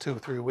last 2 or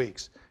 3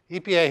 weeks.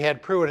 EPA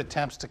had Pruitt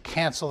attempts to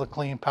cancel the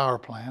Clean Power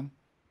Plan.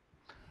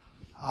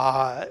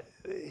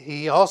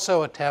 He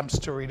also attempts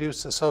to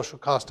reduce the social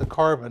cost of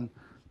carbon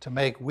to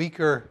make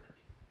weaker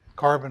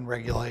carbon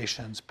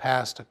regulations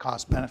pass a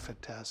cost-benefit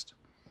test.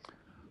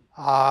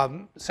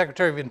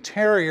 Secretary of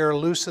Interior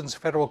loosens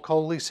federal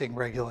coal leasing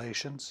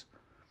regulations.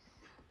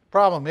 The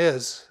problem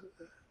is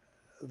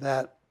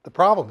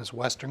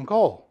Western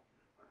coal.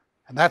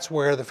 And that's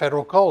where the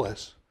federal coal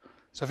is.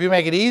 So if you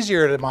make it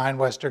easier to mine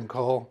Western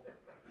coal,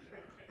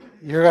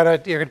 you're gonna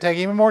take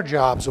even more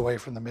jobs away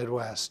from the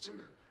Midwest.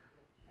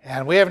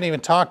 And we haven't even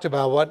talked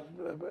about what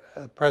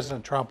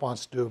President Trump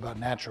wants to do about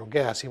natural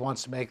gas. He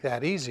wants to make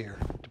that easier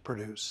to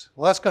produce.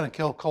 Well, that's going to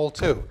kill coal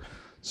too.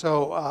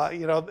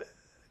 So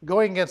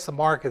going against the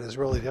market is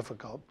really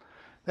difficult.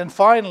 Then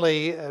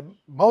finally,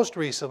 most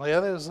recently,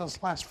 I think it was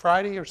this last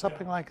Friday or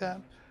something like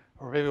that,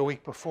 or maybe a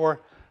week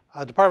before,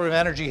 Department of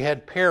Energy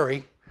head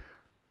Perry,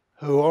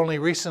 who only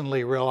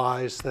recently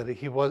realized that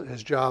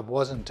his job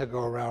wasn't to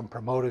go around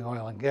promoting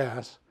oil and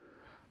gas,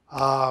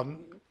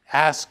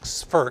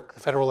 asks FERC, the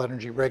Federal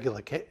Energy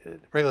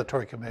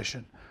Regulatory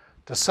Commission,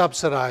 to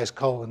subsidize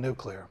coal and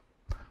nuclear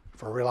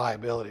for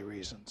reliability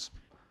reasons.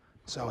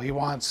 So he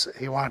wants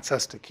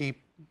us to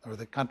keep, or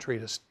the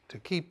country to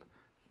keep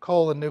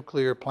coal and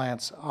nuclear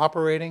plants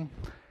operating,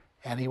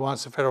 and he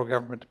wants the federal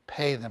government to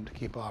pay them to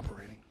keep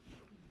operating.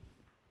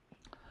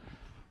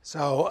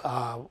 So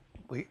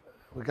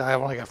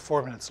I've only got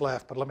 4 minutes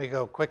left, but let me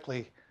go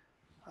quickly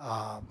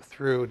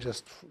through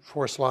just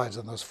 4 slides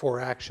on those 4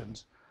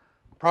 actions.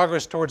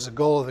 Progress towards the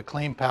goal of the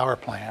Clean Power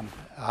Plan.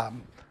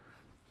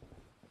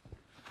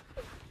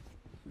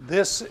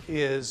 This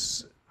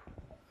is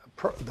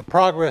the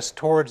progress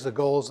towards the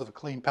goals of the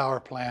Clean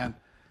Power Plan.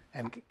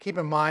 And keep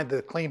in mind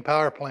the Clean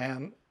Power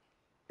Plan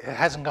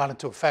hasn't gone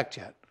into effect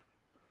yet.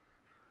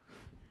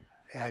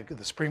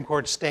 The Supreme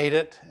Court stayed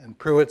it, and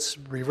Pruitt's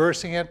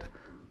reversing it.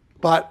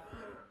 But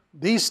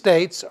these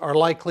states are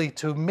likely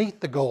to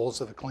meet the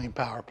goals of the Clean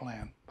Power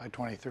Plan by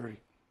 2030.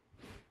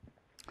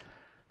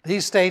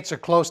 These states are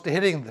close to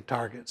hitting the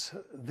targets.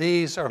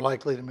 These are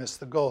likely to miss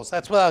the goals.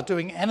 That's without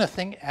doing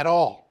anything at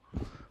all,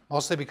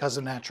 mostly because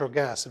of natural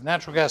gas. If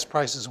natural gas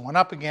prices went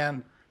up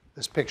again,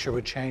 this picture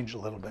would change a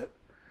little bit.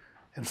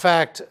 In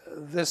fact,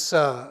 this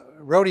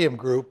Rhodium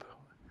group,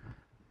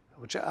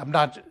 which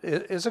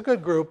is a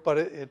good group, but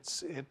it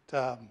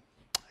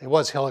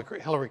was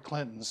Hillary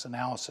Clinton's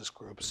analysis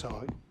group,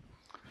 so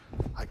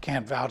I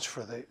can't vouch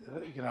for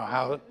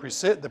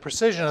the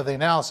precision of the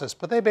analysis,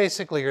 but they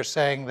basically are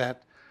saying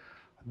that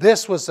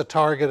this was the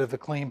target of the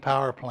Clean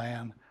Power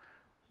Plan.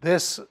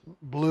 This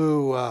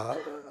blue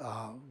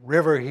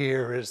river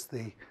here is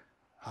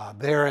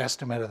their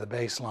estimate of the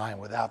baseline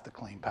without the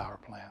Clean Power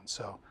Plan.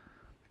 So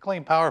the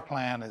Clean Power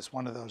Plan is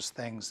one of those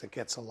things that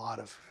gets a lot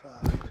of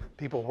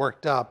people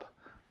worked up,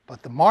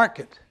 but the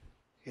market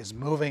is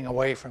moving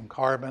away from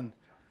carbon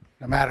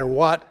no matter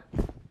what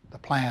the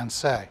plans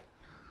say.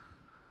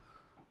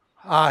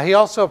 He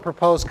also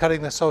proposed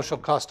cutting the social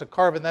cost of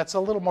carbon. That's a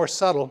little more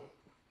subtle.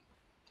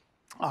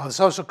 The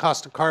social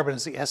cost of carbon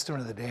is the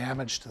estimate of the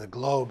damage to the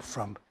globe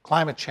from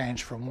climate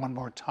change from one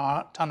more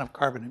ton of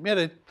carbon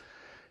emitted.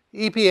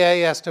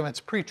 EPA estimates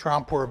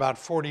pre-Trump were about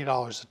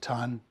 $40 a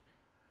ton,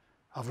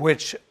 of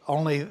which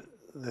only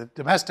the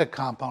domestic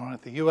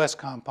component, the US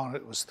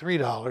component, was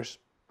 $3.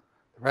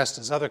 The rest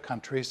is other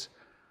countries.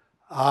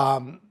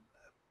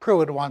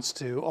 Pruitt wants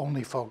to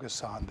only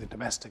focus on the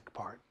domestic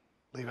part,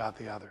 leave out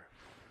the other,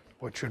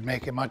 which would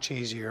make it much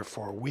easier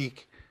for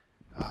weak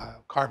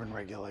carbon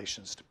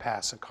regulations to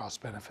pass a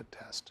cost-benefit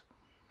test.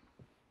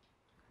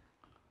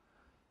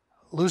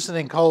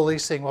 Loosening coal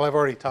leasing, well, I've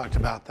already talked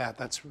about that.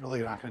 That's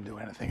really not going to do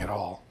anything at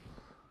all.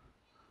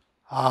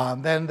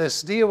 Then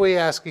this DOE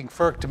asking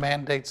FERC to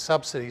mandate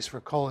subsidies for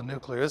coal and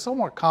nuclear. It's a little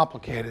more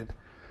complicated.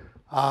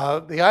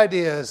 The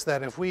idea is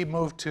that if we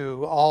move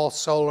to all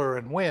solar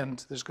and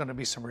wind, there's going to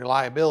be some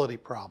reliability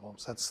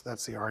problems.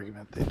 That's the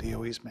argument the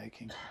DOE is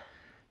making.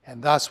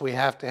 And thus, we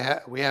have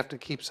to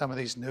keep some of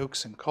these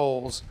nukes and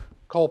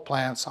coal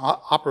plants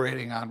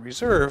operating on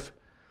reserve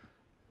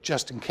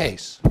just in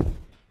case.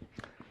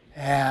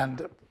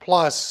 And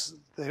plus,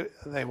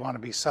 they want to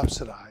be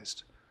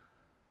subsidized,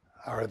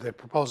 or the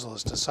proposal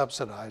is to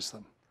subsidize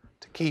them,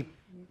 to keep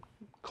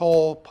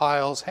coal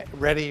piles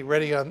ready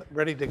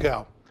to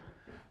go.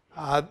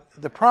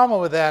 The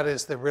problem with that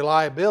is that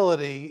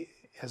reliability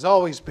has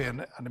always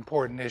been an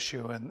important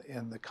issue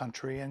in the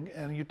country,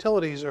 and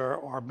utilities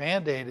are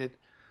mandated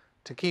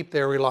to keep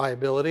their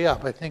reliability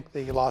up. I think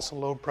the loss of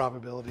load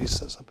probability is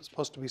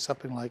supposed to be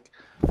something like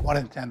 1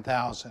 in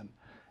 10,000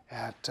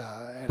 at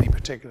any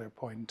particular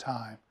point in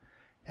time.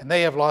 And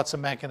they have lots of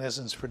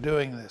mechanisms for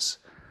doing this.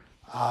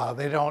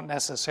 They don't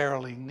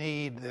necessarily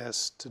need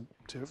this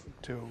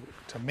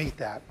to meet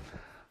that.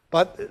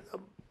 But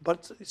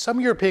some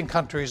European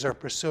countries are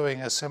pursuing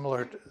a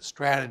similar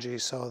strategy,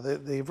 so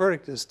the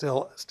verdict is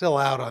still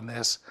out on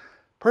this.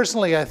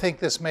 Personally, I think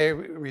this may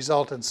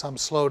result in some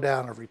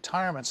slowdown of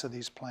retirements of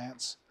these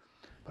plants.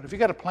 But if you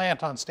got a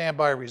plant on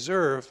standby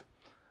reserve,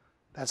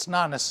 that's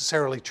not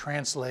necessarily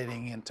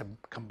translating into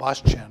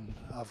combustion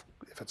of,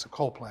 if it's a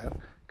coal plant,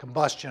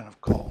 combustion of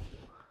coal.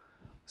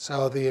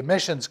 So the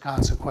emissions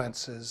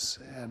consequences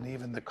and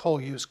even the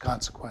coal use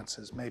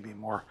consequences may be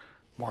more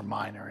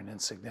minor and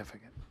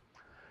insignificant.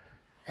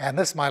 And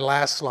this is my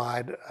last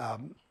slide,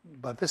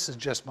 but this is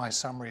just my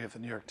summary of the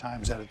New York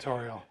Times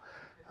editorial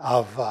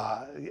of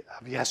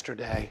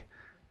yesterday.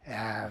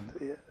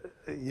 And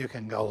you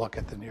can go look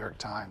at the New York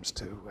Times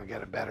to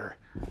get a better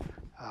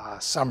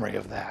summary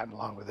of that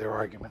along with their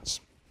arguments.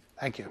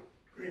 Thank you.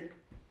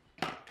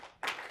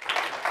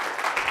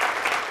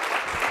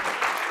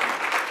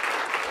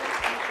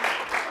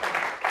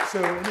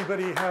 So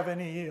anybody have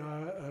any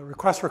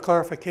requests for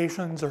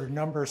clarifications or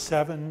number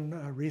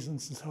 7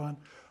 reasons and so on?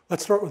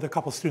 Let's start with a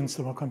couple students,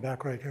 then we'll come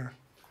back right here.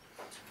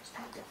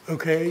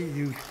 Okay,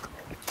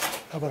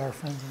 how about our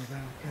friends in the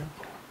back? Yeah?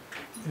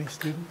 Any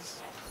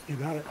students? You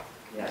got it.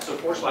 Yeah, so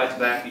 4 slides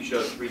back, you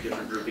showed 3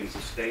 different groupings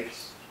of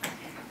states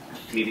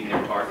meeting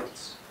their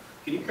targets.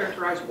 Can you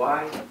characterize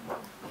why,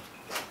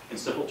 in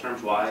simple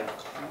terms, why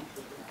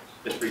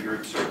the 3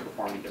 groups are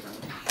performing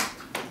differently?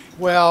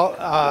 Well,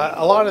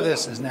 a lot of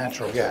this is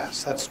natural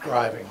gas. That's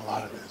driving a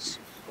lot of this.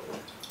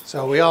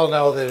 So we all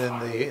know that in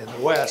the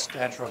West,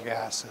 natural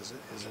gas is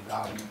a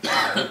dominant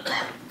fuel.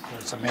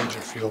 It's a major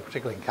fuel,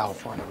 particularly in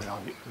California.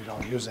 We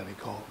don't use any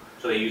coal.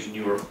 So they use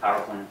newer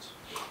power plants?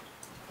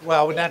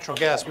 Well, with natural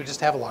gas, we just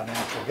have a lot of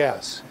natural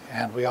gas.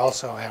 And we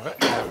also have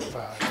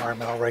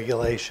environmental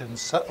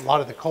regulations. A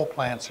lot of the coal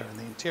plants are in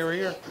the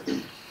interior.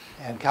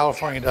 And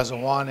California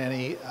doesn't want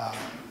any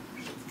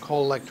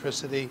coal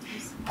electricity.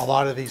 A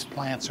lot of these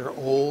plants are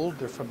old.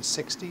 They're from the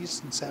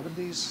 60s and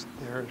 70s.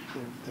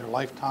 Their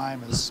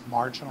lifetime is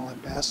marginal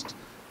at best.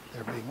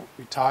 They're being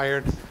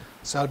retired.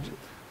 So,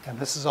 and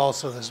this is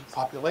also this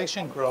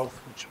population growth,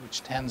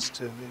 which tends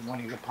to, when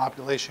you get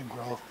population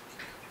growth,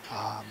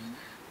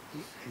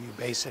 you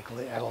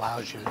basically, it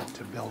allows you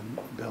to build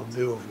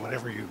new of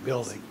whatever you're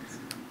building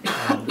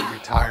and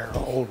retire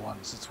old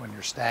ones. It's when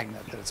you're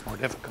stagnant that it's more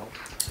difficult.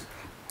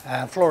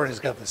 And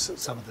Florida's got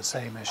some of the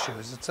same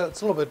issues. It's a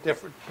little bit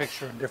different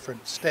picture in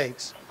different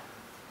states.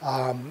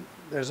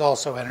 There's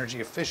also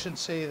energy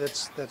efficiency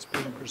that's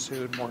being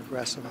pursued more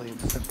aggressively in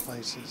different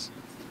places.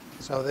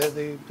 So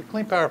the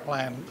Clean Power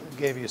Plan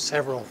gave you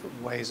several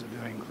ways of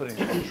doing, including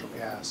natural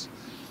gas.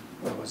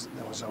 That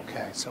was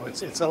okay. So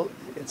it's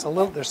a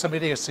little, there's some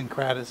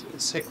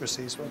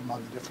idiosyncrasies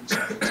among the different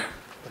states,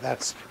 but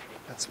that's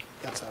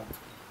a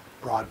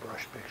broad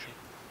brush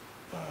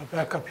picture.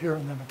 Back up here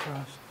and then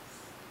across.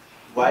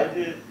 Why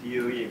did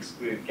DOE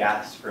exclude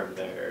gas from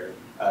their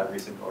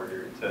recent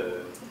order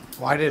to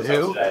Why did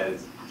who?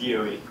 subsidize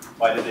DOE?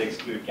 Why did they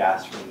exclude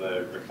gas from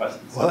the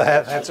requested? Well,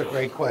 that's a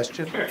great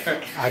question.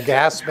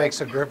 Gas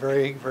makes a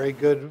very, very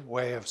good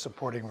way of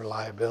supporting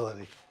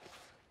reliability.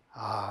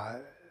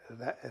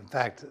 In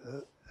fact,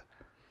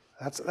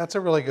 that's a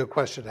really good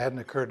question. It hadn't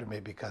occurred to me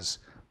because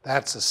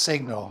that's a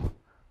signal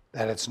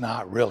that it's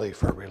not really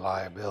for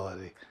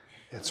reliability.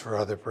 It's for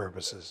other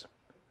purposes.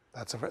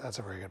 That's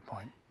a very good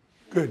point.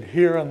 Good,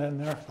 here and then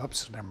there.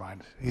 Oops, never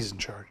mind. He's in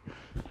charge.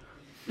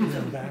 And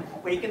then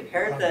back. When you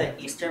compare the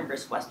eastern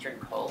versus western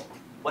coal,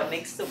 What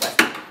makes the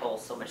Western coal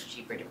so much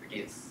cheaper to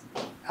produce?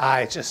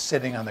 It's just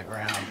sitting on the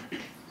ground.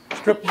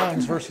 Strip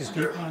mines versus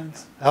deep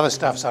mines? The other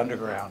stuff's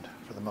underground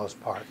for the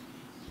most part.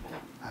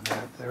 I mean,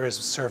 there is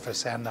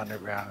surface and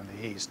underground in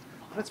the east,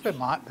 but it's been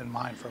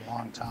mined for a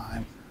long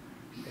time.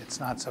 It's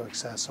not so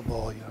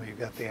accessible. You know, you've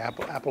got the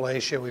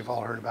Appalachia. We've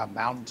all heard about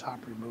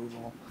mountaintop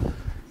removal.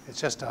 It's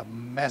just a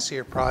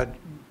messier project.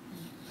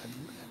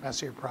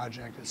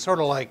 It's sort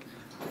of like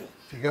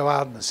if you go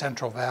out in the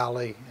Central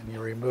Valley and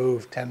you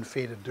remove 10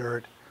 feet of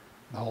dirt,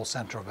 the whole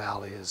Central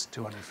Valley is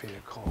 200 feet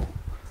of coal.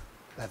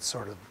 That's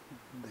sort of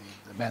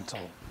the mental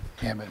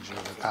image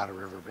of the Powder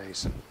River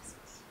Basin.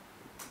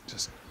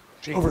 Just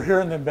Over here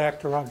and then back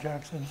to Rob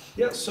Jackson.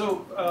 Yeah,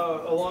 so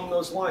along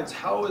those lines,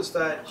 how is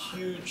that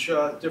huge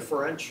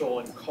differential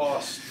in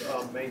cost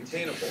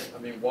maintainable? I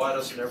mean, why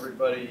doesn't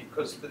everybody,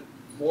 because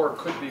more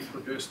could be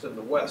produced in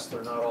the West,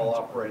 they're not all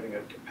operating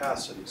at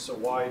capacity, so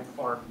why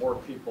aren't more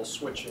people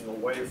switching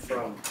away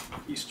from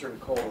Eastern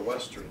coal to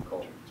Western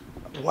coal?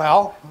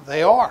 Well,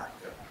 they are,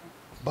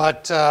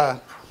 but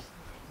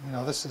you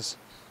know, this is.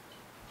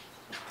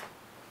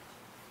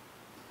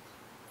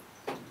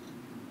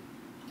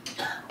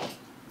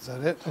 Is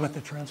that it? How about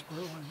the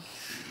transport line?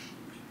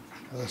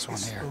 This one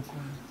here. Spoke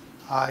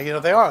line. You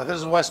know, they are. This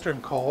is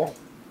Western coal.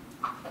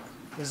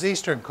 This is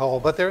Eastern coal,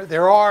 but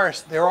there are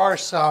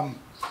some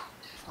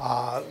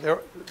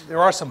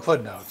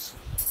footnotes.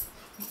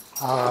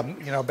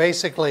 You know,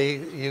 basically,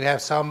 you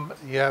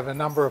have a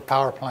number of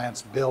power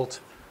plants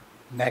built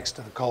next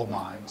to the coal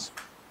mines.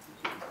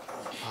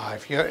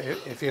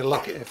 If you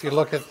look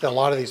at a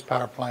lot of these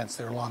power plants,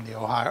 they're along the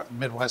Ohio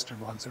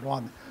Midwestern ones. They're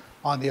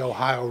on the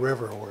Ohio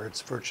River, where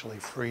it's virtually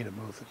free to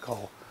move the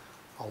coal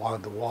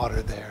along the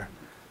water there.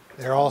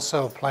 There are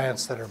also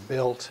plants that are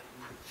built.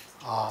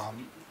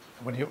 Some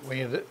of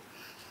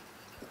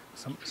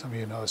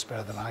you know this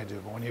better than I do,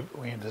 but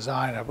when you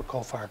design a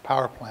coal-fired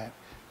power plant,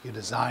 you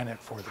design it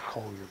for the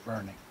coal you're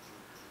burning,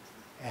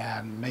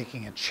 and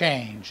making a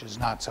change is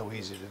not so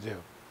easy to do.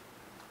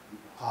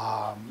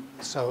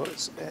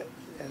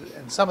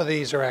 And some of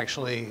these are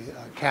actually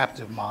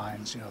captive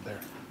mines. You know, the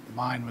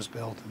mine was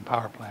built and the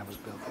power plant was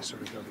built. They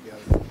sort of go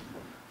together.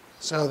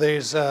 So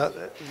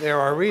there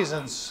are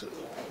reasons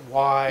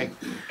why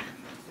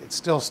it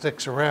still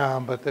sticks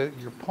around, but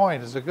your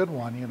point is a good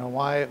one. You know,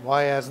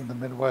 why hasn't the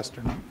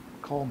Midwestern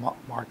coal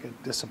market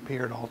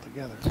disappeared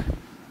altogether?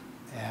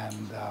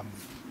 And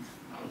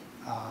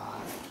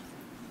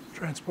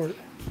Transport.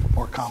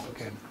 more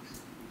complicated.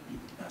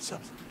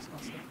 Subsidies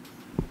also.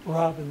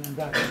 Rob, and then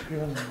back up here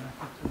and then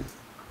back up to.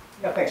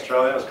 Yeah, thanks,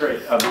 Charlie. That was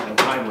great and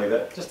timely.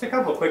 Just a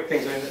couple of quick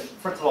things. I mean,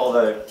 first of all,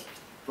 the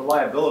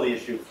reliability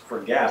issue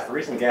for gas. The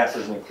reason gas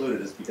isn't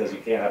included is because you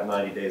can't have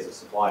 90 days of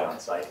supply on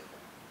site.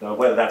 Now,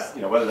 whether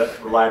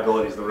that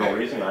reliability is the real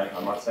reason,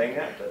 I'm not saying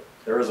that, but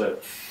there is a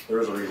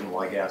reason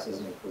why gas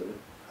isn't included.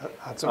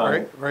 That's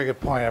a very good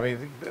point. I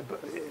mean,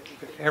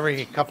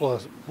 every couple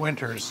of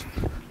winters,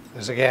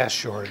 there's a gas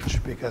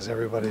shortage because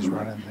everybody's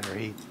running their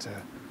heat.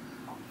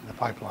 The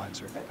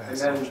pipelines are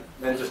fast. And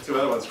then just two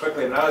other ones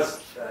quickly. And I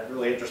was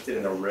really interested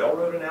in a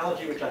railroad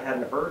analogy, which I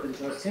hadn't heard. And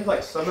so it seems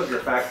like some of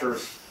your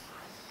factors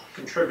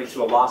contribute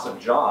to a loss of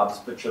jobs,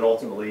 but should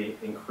ultimately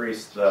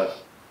increase the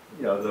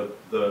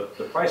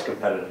price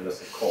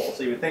competitiveness of coal.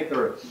 So you would think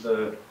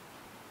the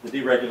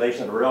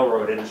deregulation of the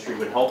railroad industry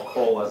would help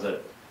coal as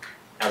a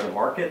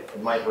market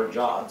and might hurt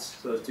jobs.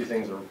 So those two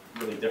things are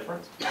really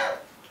different.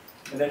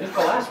 And then just the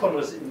last one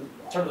was in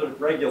terms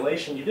of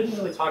regulation. You didn't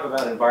really talk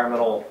about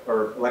environmental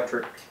or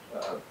electric,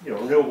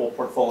 renewable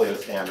portfolio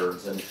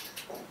standards and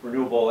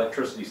renewable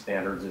electricity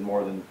standards in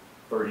more than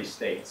 30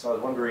 states. So I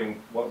was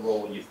wondering what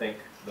role you think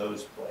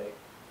those play.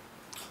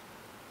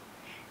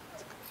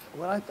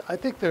 Well, I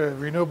think the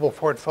renewable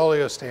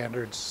portfolio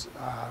standards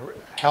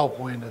help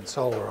wind and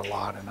solar a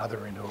lot and other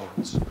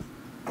renewables.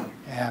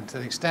 And to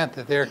the extent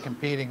that they're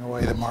competing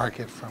away the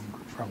market from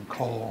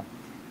coal,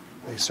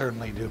 they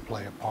certainly do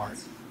play a part.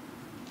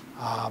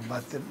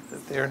 But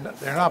they're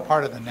not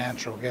part of the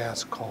natural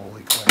gas coal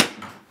equation.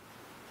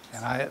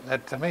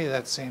 And to me,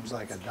 that seems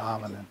like a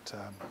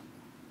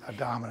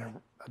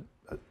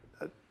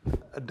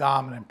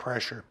dominant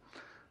pressure.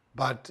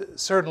 But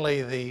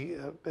certainly the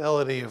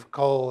ability of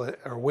coal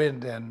or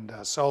wind and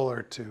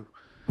solar to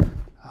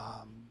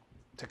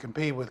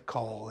compete with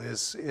coal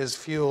is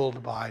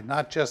fueled by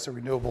not just the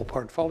renewable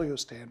portfolio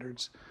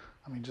standards.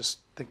 I mean,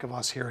 just think of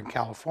us here in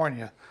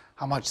California,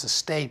 how much the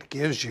state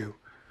gives you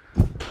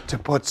to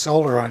put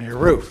solar on your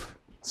roof.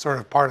 Sort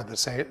of part and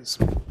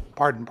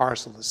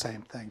parcel of the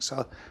same thing.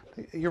 So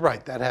you're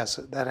right, that has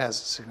a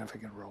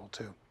significant role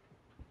too.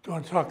 Do you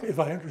want to talk, if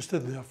I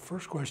understood the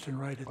first question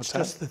right, it's What's that?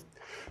 just the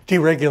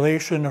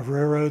deregulation of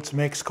railroads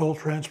makes coal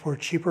transport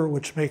cheaper,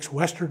 which makes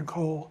Western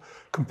coal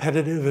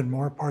competitive in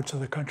more parts of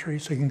the country,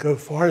 so you can go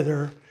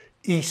farther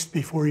east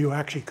before you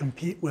actually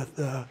compete with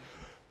the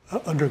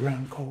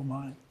underground coal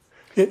mine.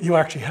 You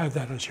actually have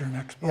that as your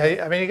next point.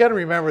 Yeah, I mean, you got to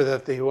remember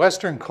that the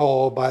Western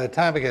coal, by the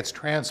time it gets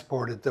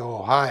transported to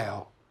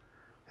Ohio,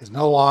 is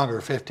no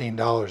longer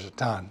 $15 a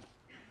ton.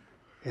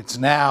 It's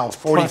now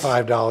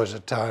 $45 a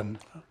ton,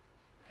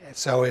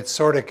 So it's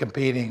sort of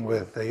competing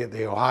with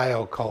the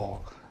Ohio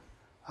coal,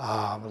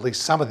 at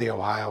least some of the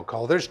Ohio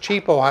coal. There's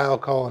cheap Ohio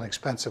coal and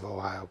expensive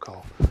Ohio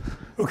coal.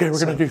 Okay, we're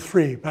going to do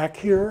three. Back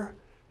here,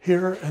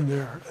 here, and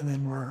there. And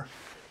then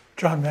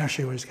John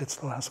Massey always gets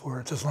the last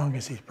words, as long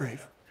as he's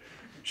brief.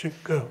 Should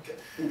go.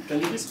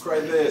 Can you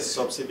describe the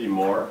subsidy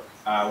more?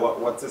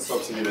 What's the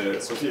subsidy?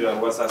 The subsidy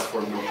that was asked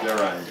for nuclear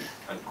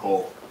and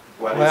coal.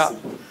 Well,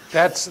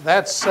 that's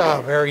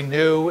very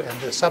new,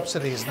 and the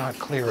subsidy is not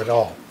clear at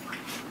all.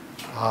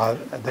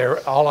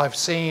 All I've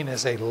seen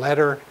is a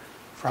letter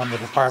from the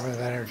Department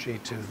of Energy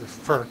to the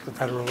FERC, the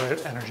Federal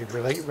Energy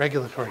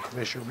Regulatory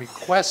Commission,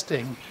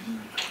 requesting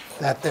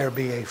that there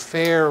be a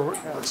fair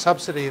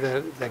subsidy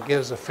that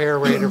gives a fair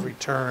rate of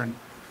return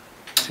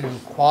to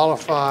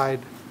qualified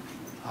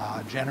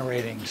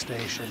generating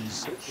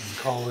stations in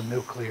coal and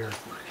nuclear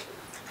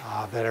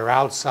that are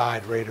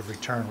outside rate of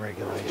return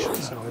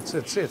regulations. So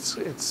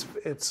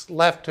it's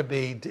left to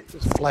be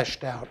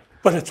fleshed out.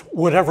 But it's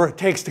whatever it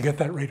takes to get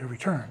that rate of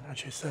return,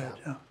 as you said.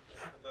 Yeah.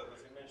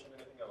 Does it mention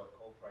anything about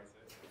coal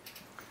prices?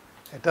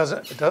 It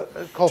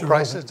doesn't. Coal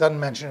prices doesn't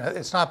mention it.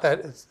 It's not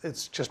that.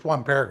 It's just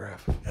one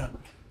paragraph. Yeah.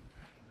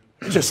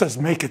 It just says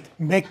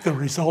make the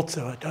results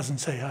of it. Doesn't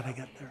say how to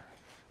get there.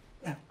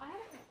 Yeah. I have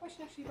a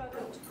question actually about the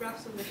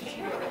graphs on the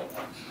sheet.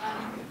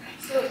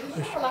 So in the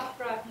left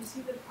graph, you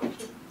see the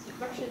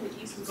production in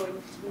the east has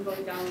been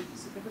going down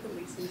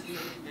significantly since the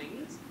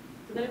 1990s.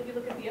 But then if you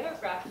look at the other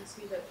graph, you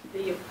see that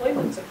the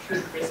employment's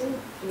actually risen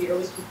in the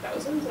early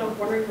 2000s. And I'm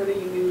wondering whether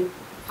you knew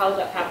how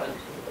that happened.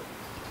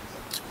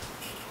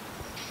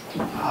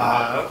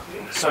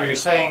 So you're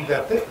saying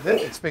that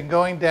it's been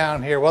going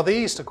down here. Well, the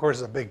East, of course,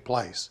 is a big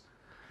place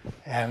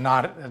and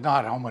not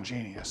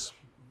homogeneous.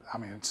 I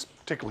mean, it's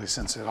particularly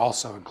since it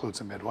also includes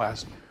the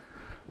Midwest.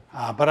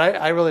 But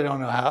I really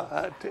don't know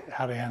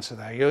how to answer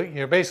that.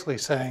 You're basically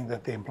saying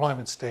that the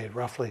employment stayed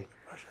roughly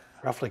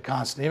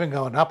constant, even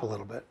going up a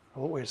little bit.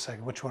 Oh, wait a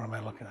second, which one am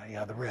I looking at?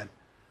 Yeah, the red,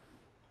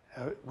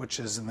 which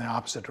is in the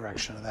opposite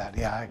direction of that.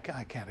 Yeah,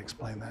 I can't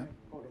explain that.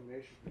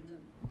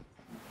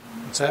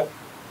 What's that?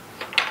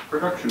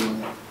 Production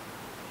went up.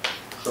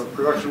 So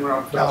production went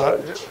up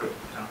faster.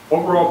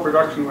 Overall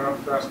production went up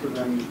faster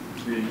than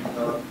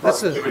the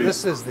This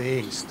is the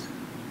East.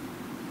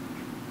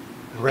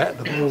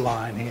 The blue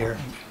line here.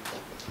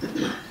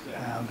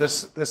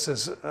 This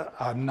is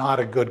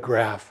not a good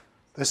graph.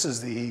 This is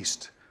the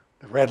East,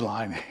 the red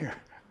line here.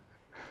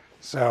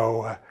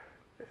 So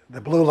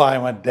the blue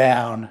line went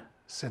down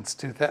since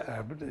the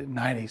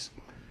 90s,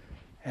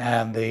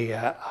 and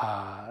the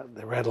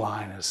red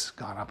line has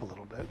gone up a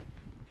little bit.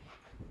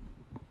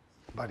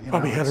 But,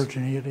 Probably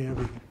heterogeneity. It'd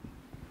be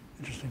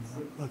interesting to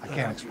look I that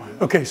can't up. explain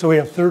it. Okay, so we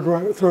have third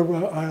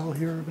aisle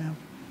here, ma'am.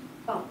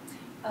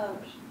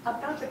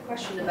 About the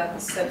question about the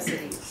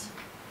subsidies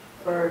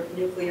for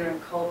nuclear and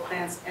coal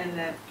plants, and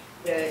that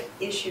the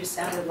issue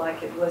sounded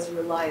like it was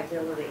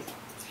reliability.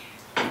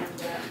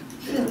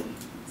 And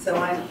so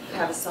I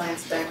have a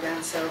science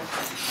background, so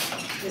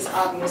this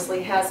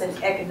obviously has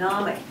an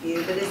economic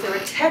view, but is there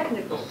a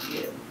technical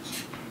view,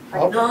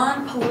 a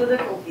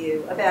non-political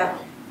view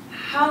about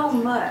how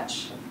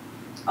much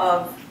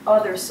of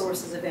other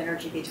sources of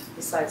energy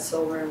besides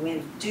solar and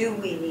wind do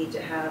we need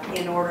to have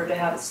in order to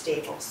have a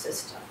stable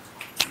system?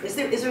 Is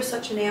there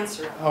such an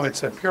answer? Oh,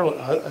 it's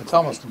it's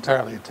almost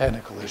entirely a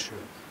technical issue.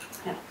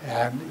 Yeah.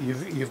 And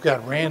you've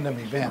got random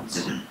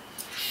events,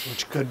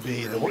 which could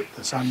be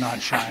the sun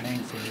not shining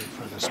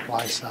for the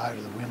supply side,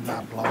 or the wind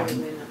not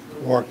blowing,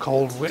 or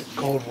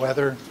cold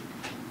weather,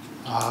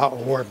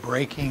 or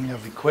breaking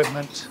of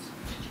equipment.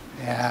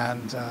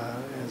 And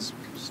as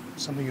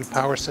some of you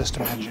power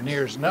system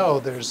engineers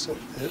know,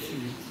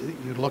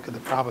 you look at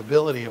the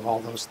probability of all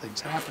those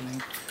things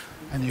happening,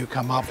 and you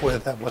come up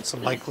with what's the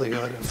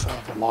likelihood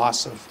of a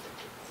loss of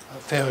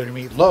failure to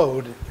meet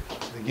load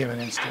at a given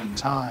instant in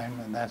time,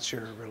 and that's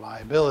your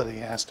reliability.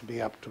 It has to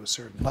be up to a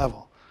certain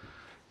level.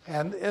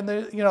 And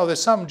there,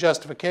 there's some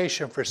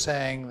justification for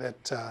saying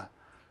that,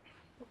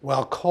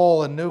 well,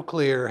 coal and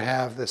nuclear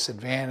have this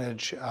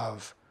advantage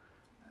of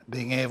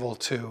being able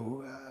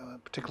to,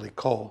 particularly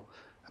coal,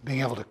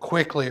 being able to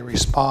quickly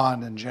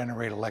respond and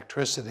generate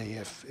electricity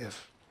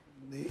if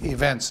the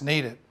events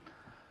need it.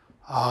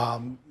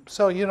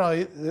 So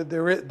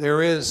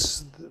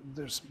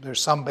there's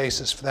some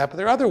basis for that, but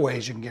there are other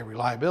ways you can get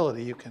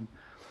reliability. You can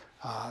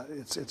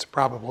it's a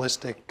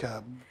probabilistic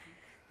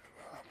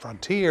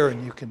frontier,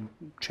 and you can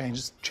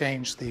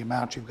change the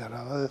amount you've got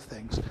of other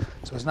things.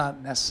 So it's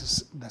not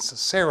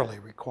necessarily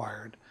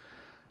required.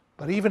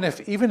 But even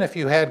if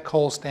you had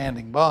coal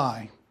standing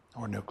by,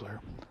 or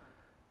nuclear,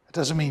 it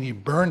doesn't mean you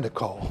burned the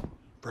coal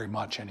very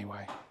much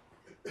anyway.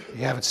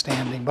 You have it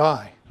standing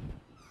by.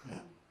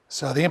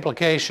 So the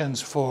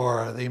implications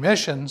for the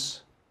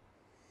emissions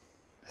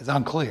is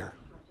unclear.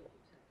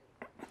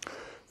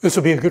 This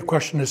will be a good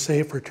question to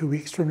save for 2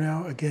 weeks from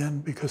now,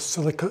 again, because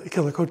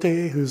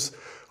Kilikote, who's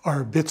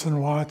our Bits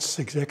and Watts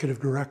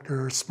executive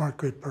director, smart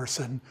grid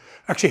person,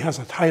 actually has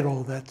a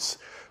title that's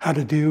how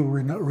to do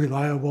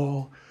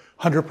reliable,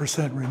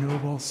 100%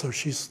 renewable, so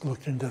she's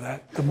looked into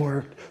that.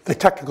 The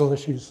technical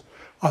issues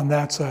on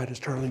that side, as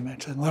Charlie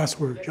mentioned. Last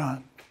word,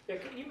 John. Yeah,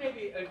 can you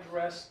maybe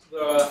address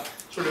the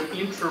sort of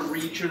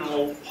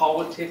intra-regional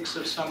politics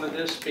of some of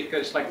this?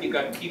 Because like you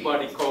got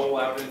Peabody Coal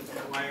out in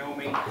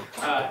Wyoming,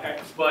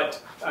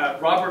 but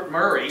Robert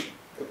Murray,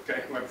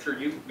 okay, who I'm sure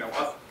you know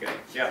of, okay,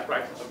 yeah,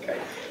 right, okay,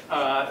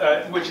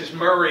 which is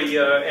Murray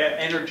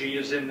Energy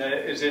is in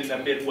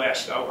the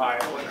Midwest, Ohio,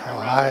 and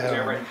around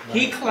there, right?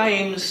 He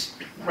claims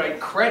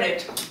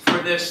credit for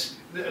this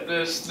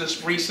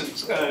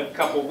recent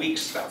couple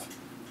weeks stuff.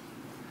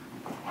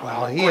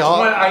 Well,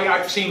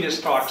 I've seen his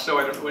talk, so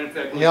I don't know if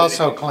that. He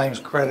also claims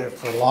credit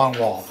for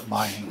longwall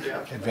mining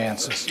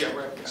advances. Yeah,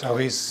 right. So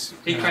he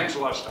claims a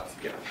lot of stuff.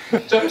 Yeah.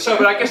 So,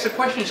 but I guess the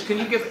question is, can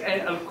you give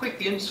a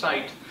quick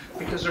insight,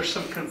 because there's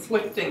some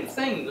conflicting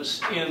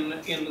things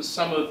in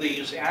some of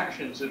these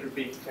actions that are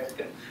being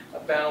taken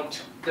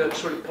about the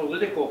sort of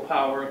political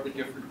power of the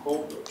different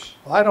coal groups.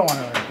 Well, I don't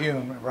want to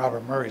impugn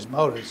Robert Murray's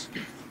motives,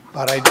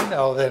 but I do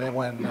know that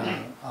when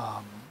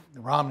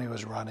Romney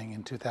was running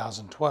in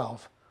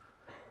 2012,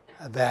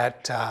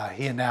 that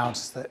he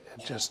announced that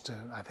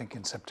I think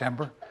in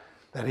September,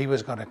 that he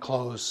was going to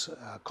close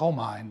coal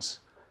mines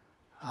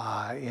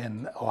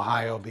in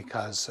Ohio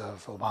because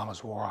of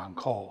Obama's war on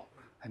coal,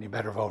 and you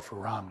better vote for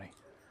Romney.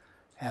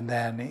 And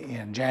then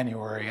in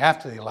January,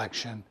 after the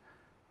election,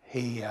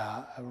 he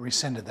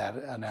rescinded that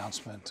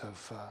announcement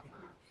of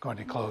going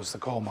to close the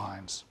coal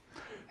mines.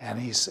 And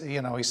he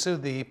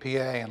sued the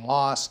EPA and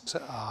lost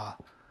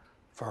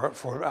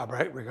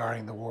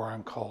regarding the war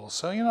on coal.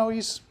 So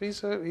he's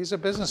a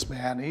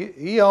businessman.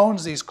 He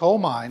owns these coal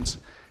mines,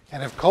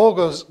 and if coal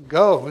goes,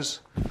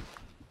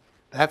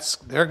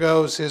 there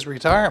goes his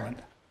retirement.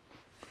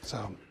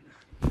 So.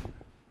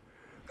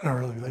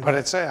 But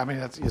it's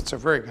a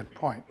very good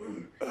point.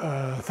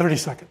 30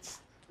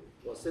 seconds.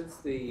 Well,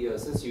 since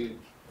you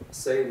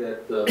say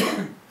that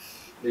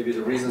maybe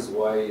the reasons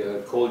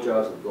why coal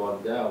jobs have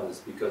gone down is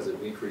because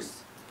of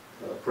increased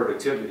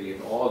productivity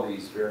in all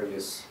these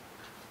various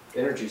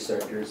energy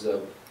sectors,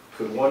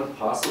 could one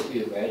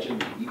possibly imagine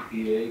the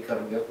EPA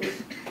coming up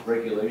with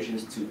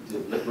regulations to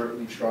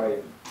deliberately try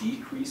and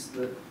decrease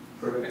the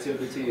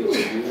productivity of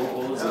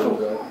renewables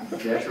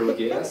and natural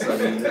gas? I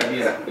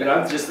mean,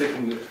 I'm just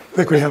thinking. I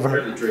think we have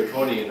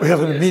draconian. We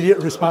have an immediate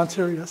response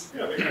here. Yes.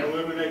 Yeah, they can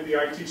eliminate the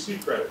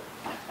ITC credit.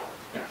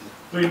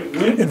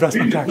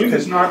 Investment tax wind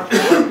is not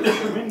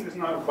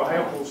a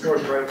viable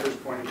source right at this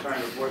point in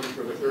time. It wasn't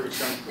for the 30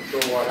 cents per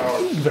kilowatt hour.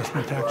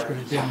 Investment tax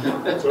credit.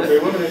 Yeah. So if they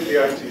eliminate the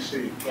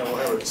ITC, then we'll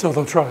have it. So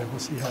they'll try. We'll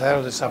see.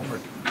 That'll just up for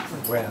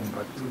wind,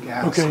 but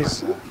gas. Okay,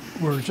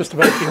 we're just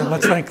about here.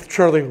 Let's thank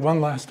Charlie one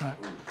last time.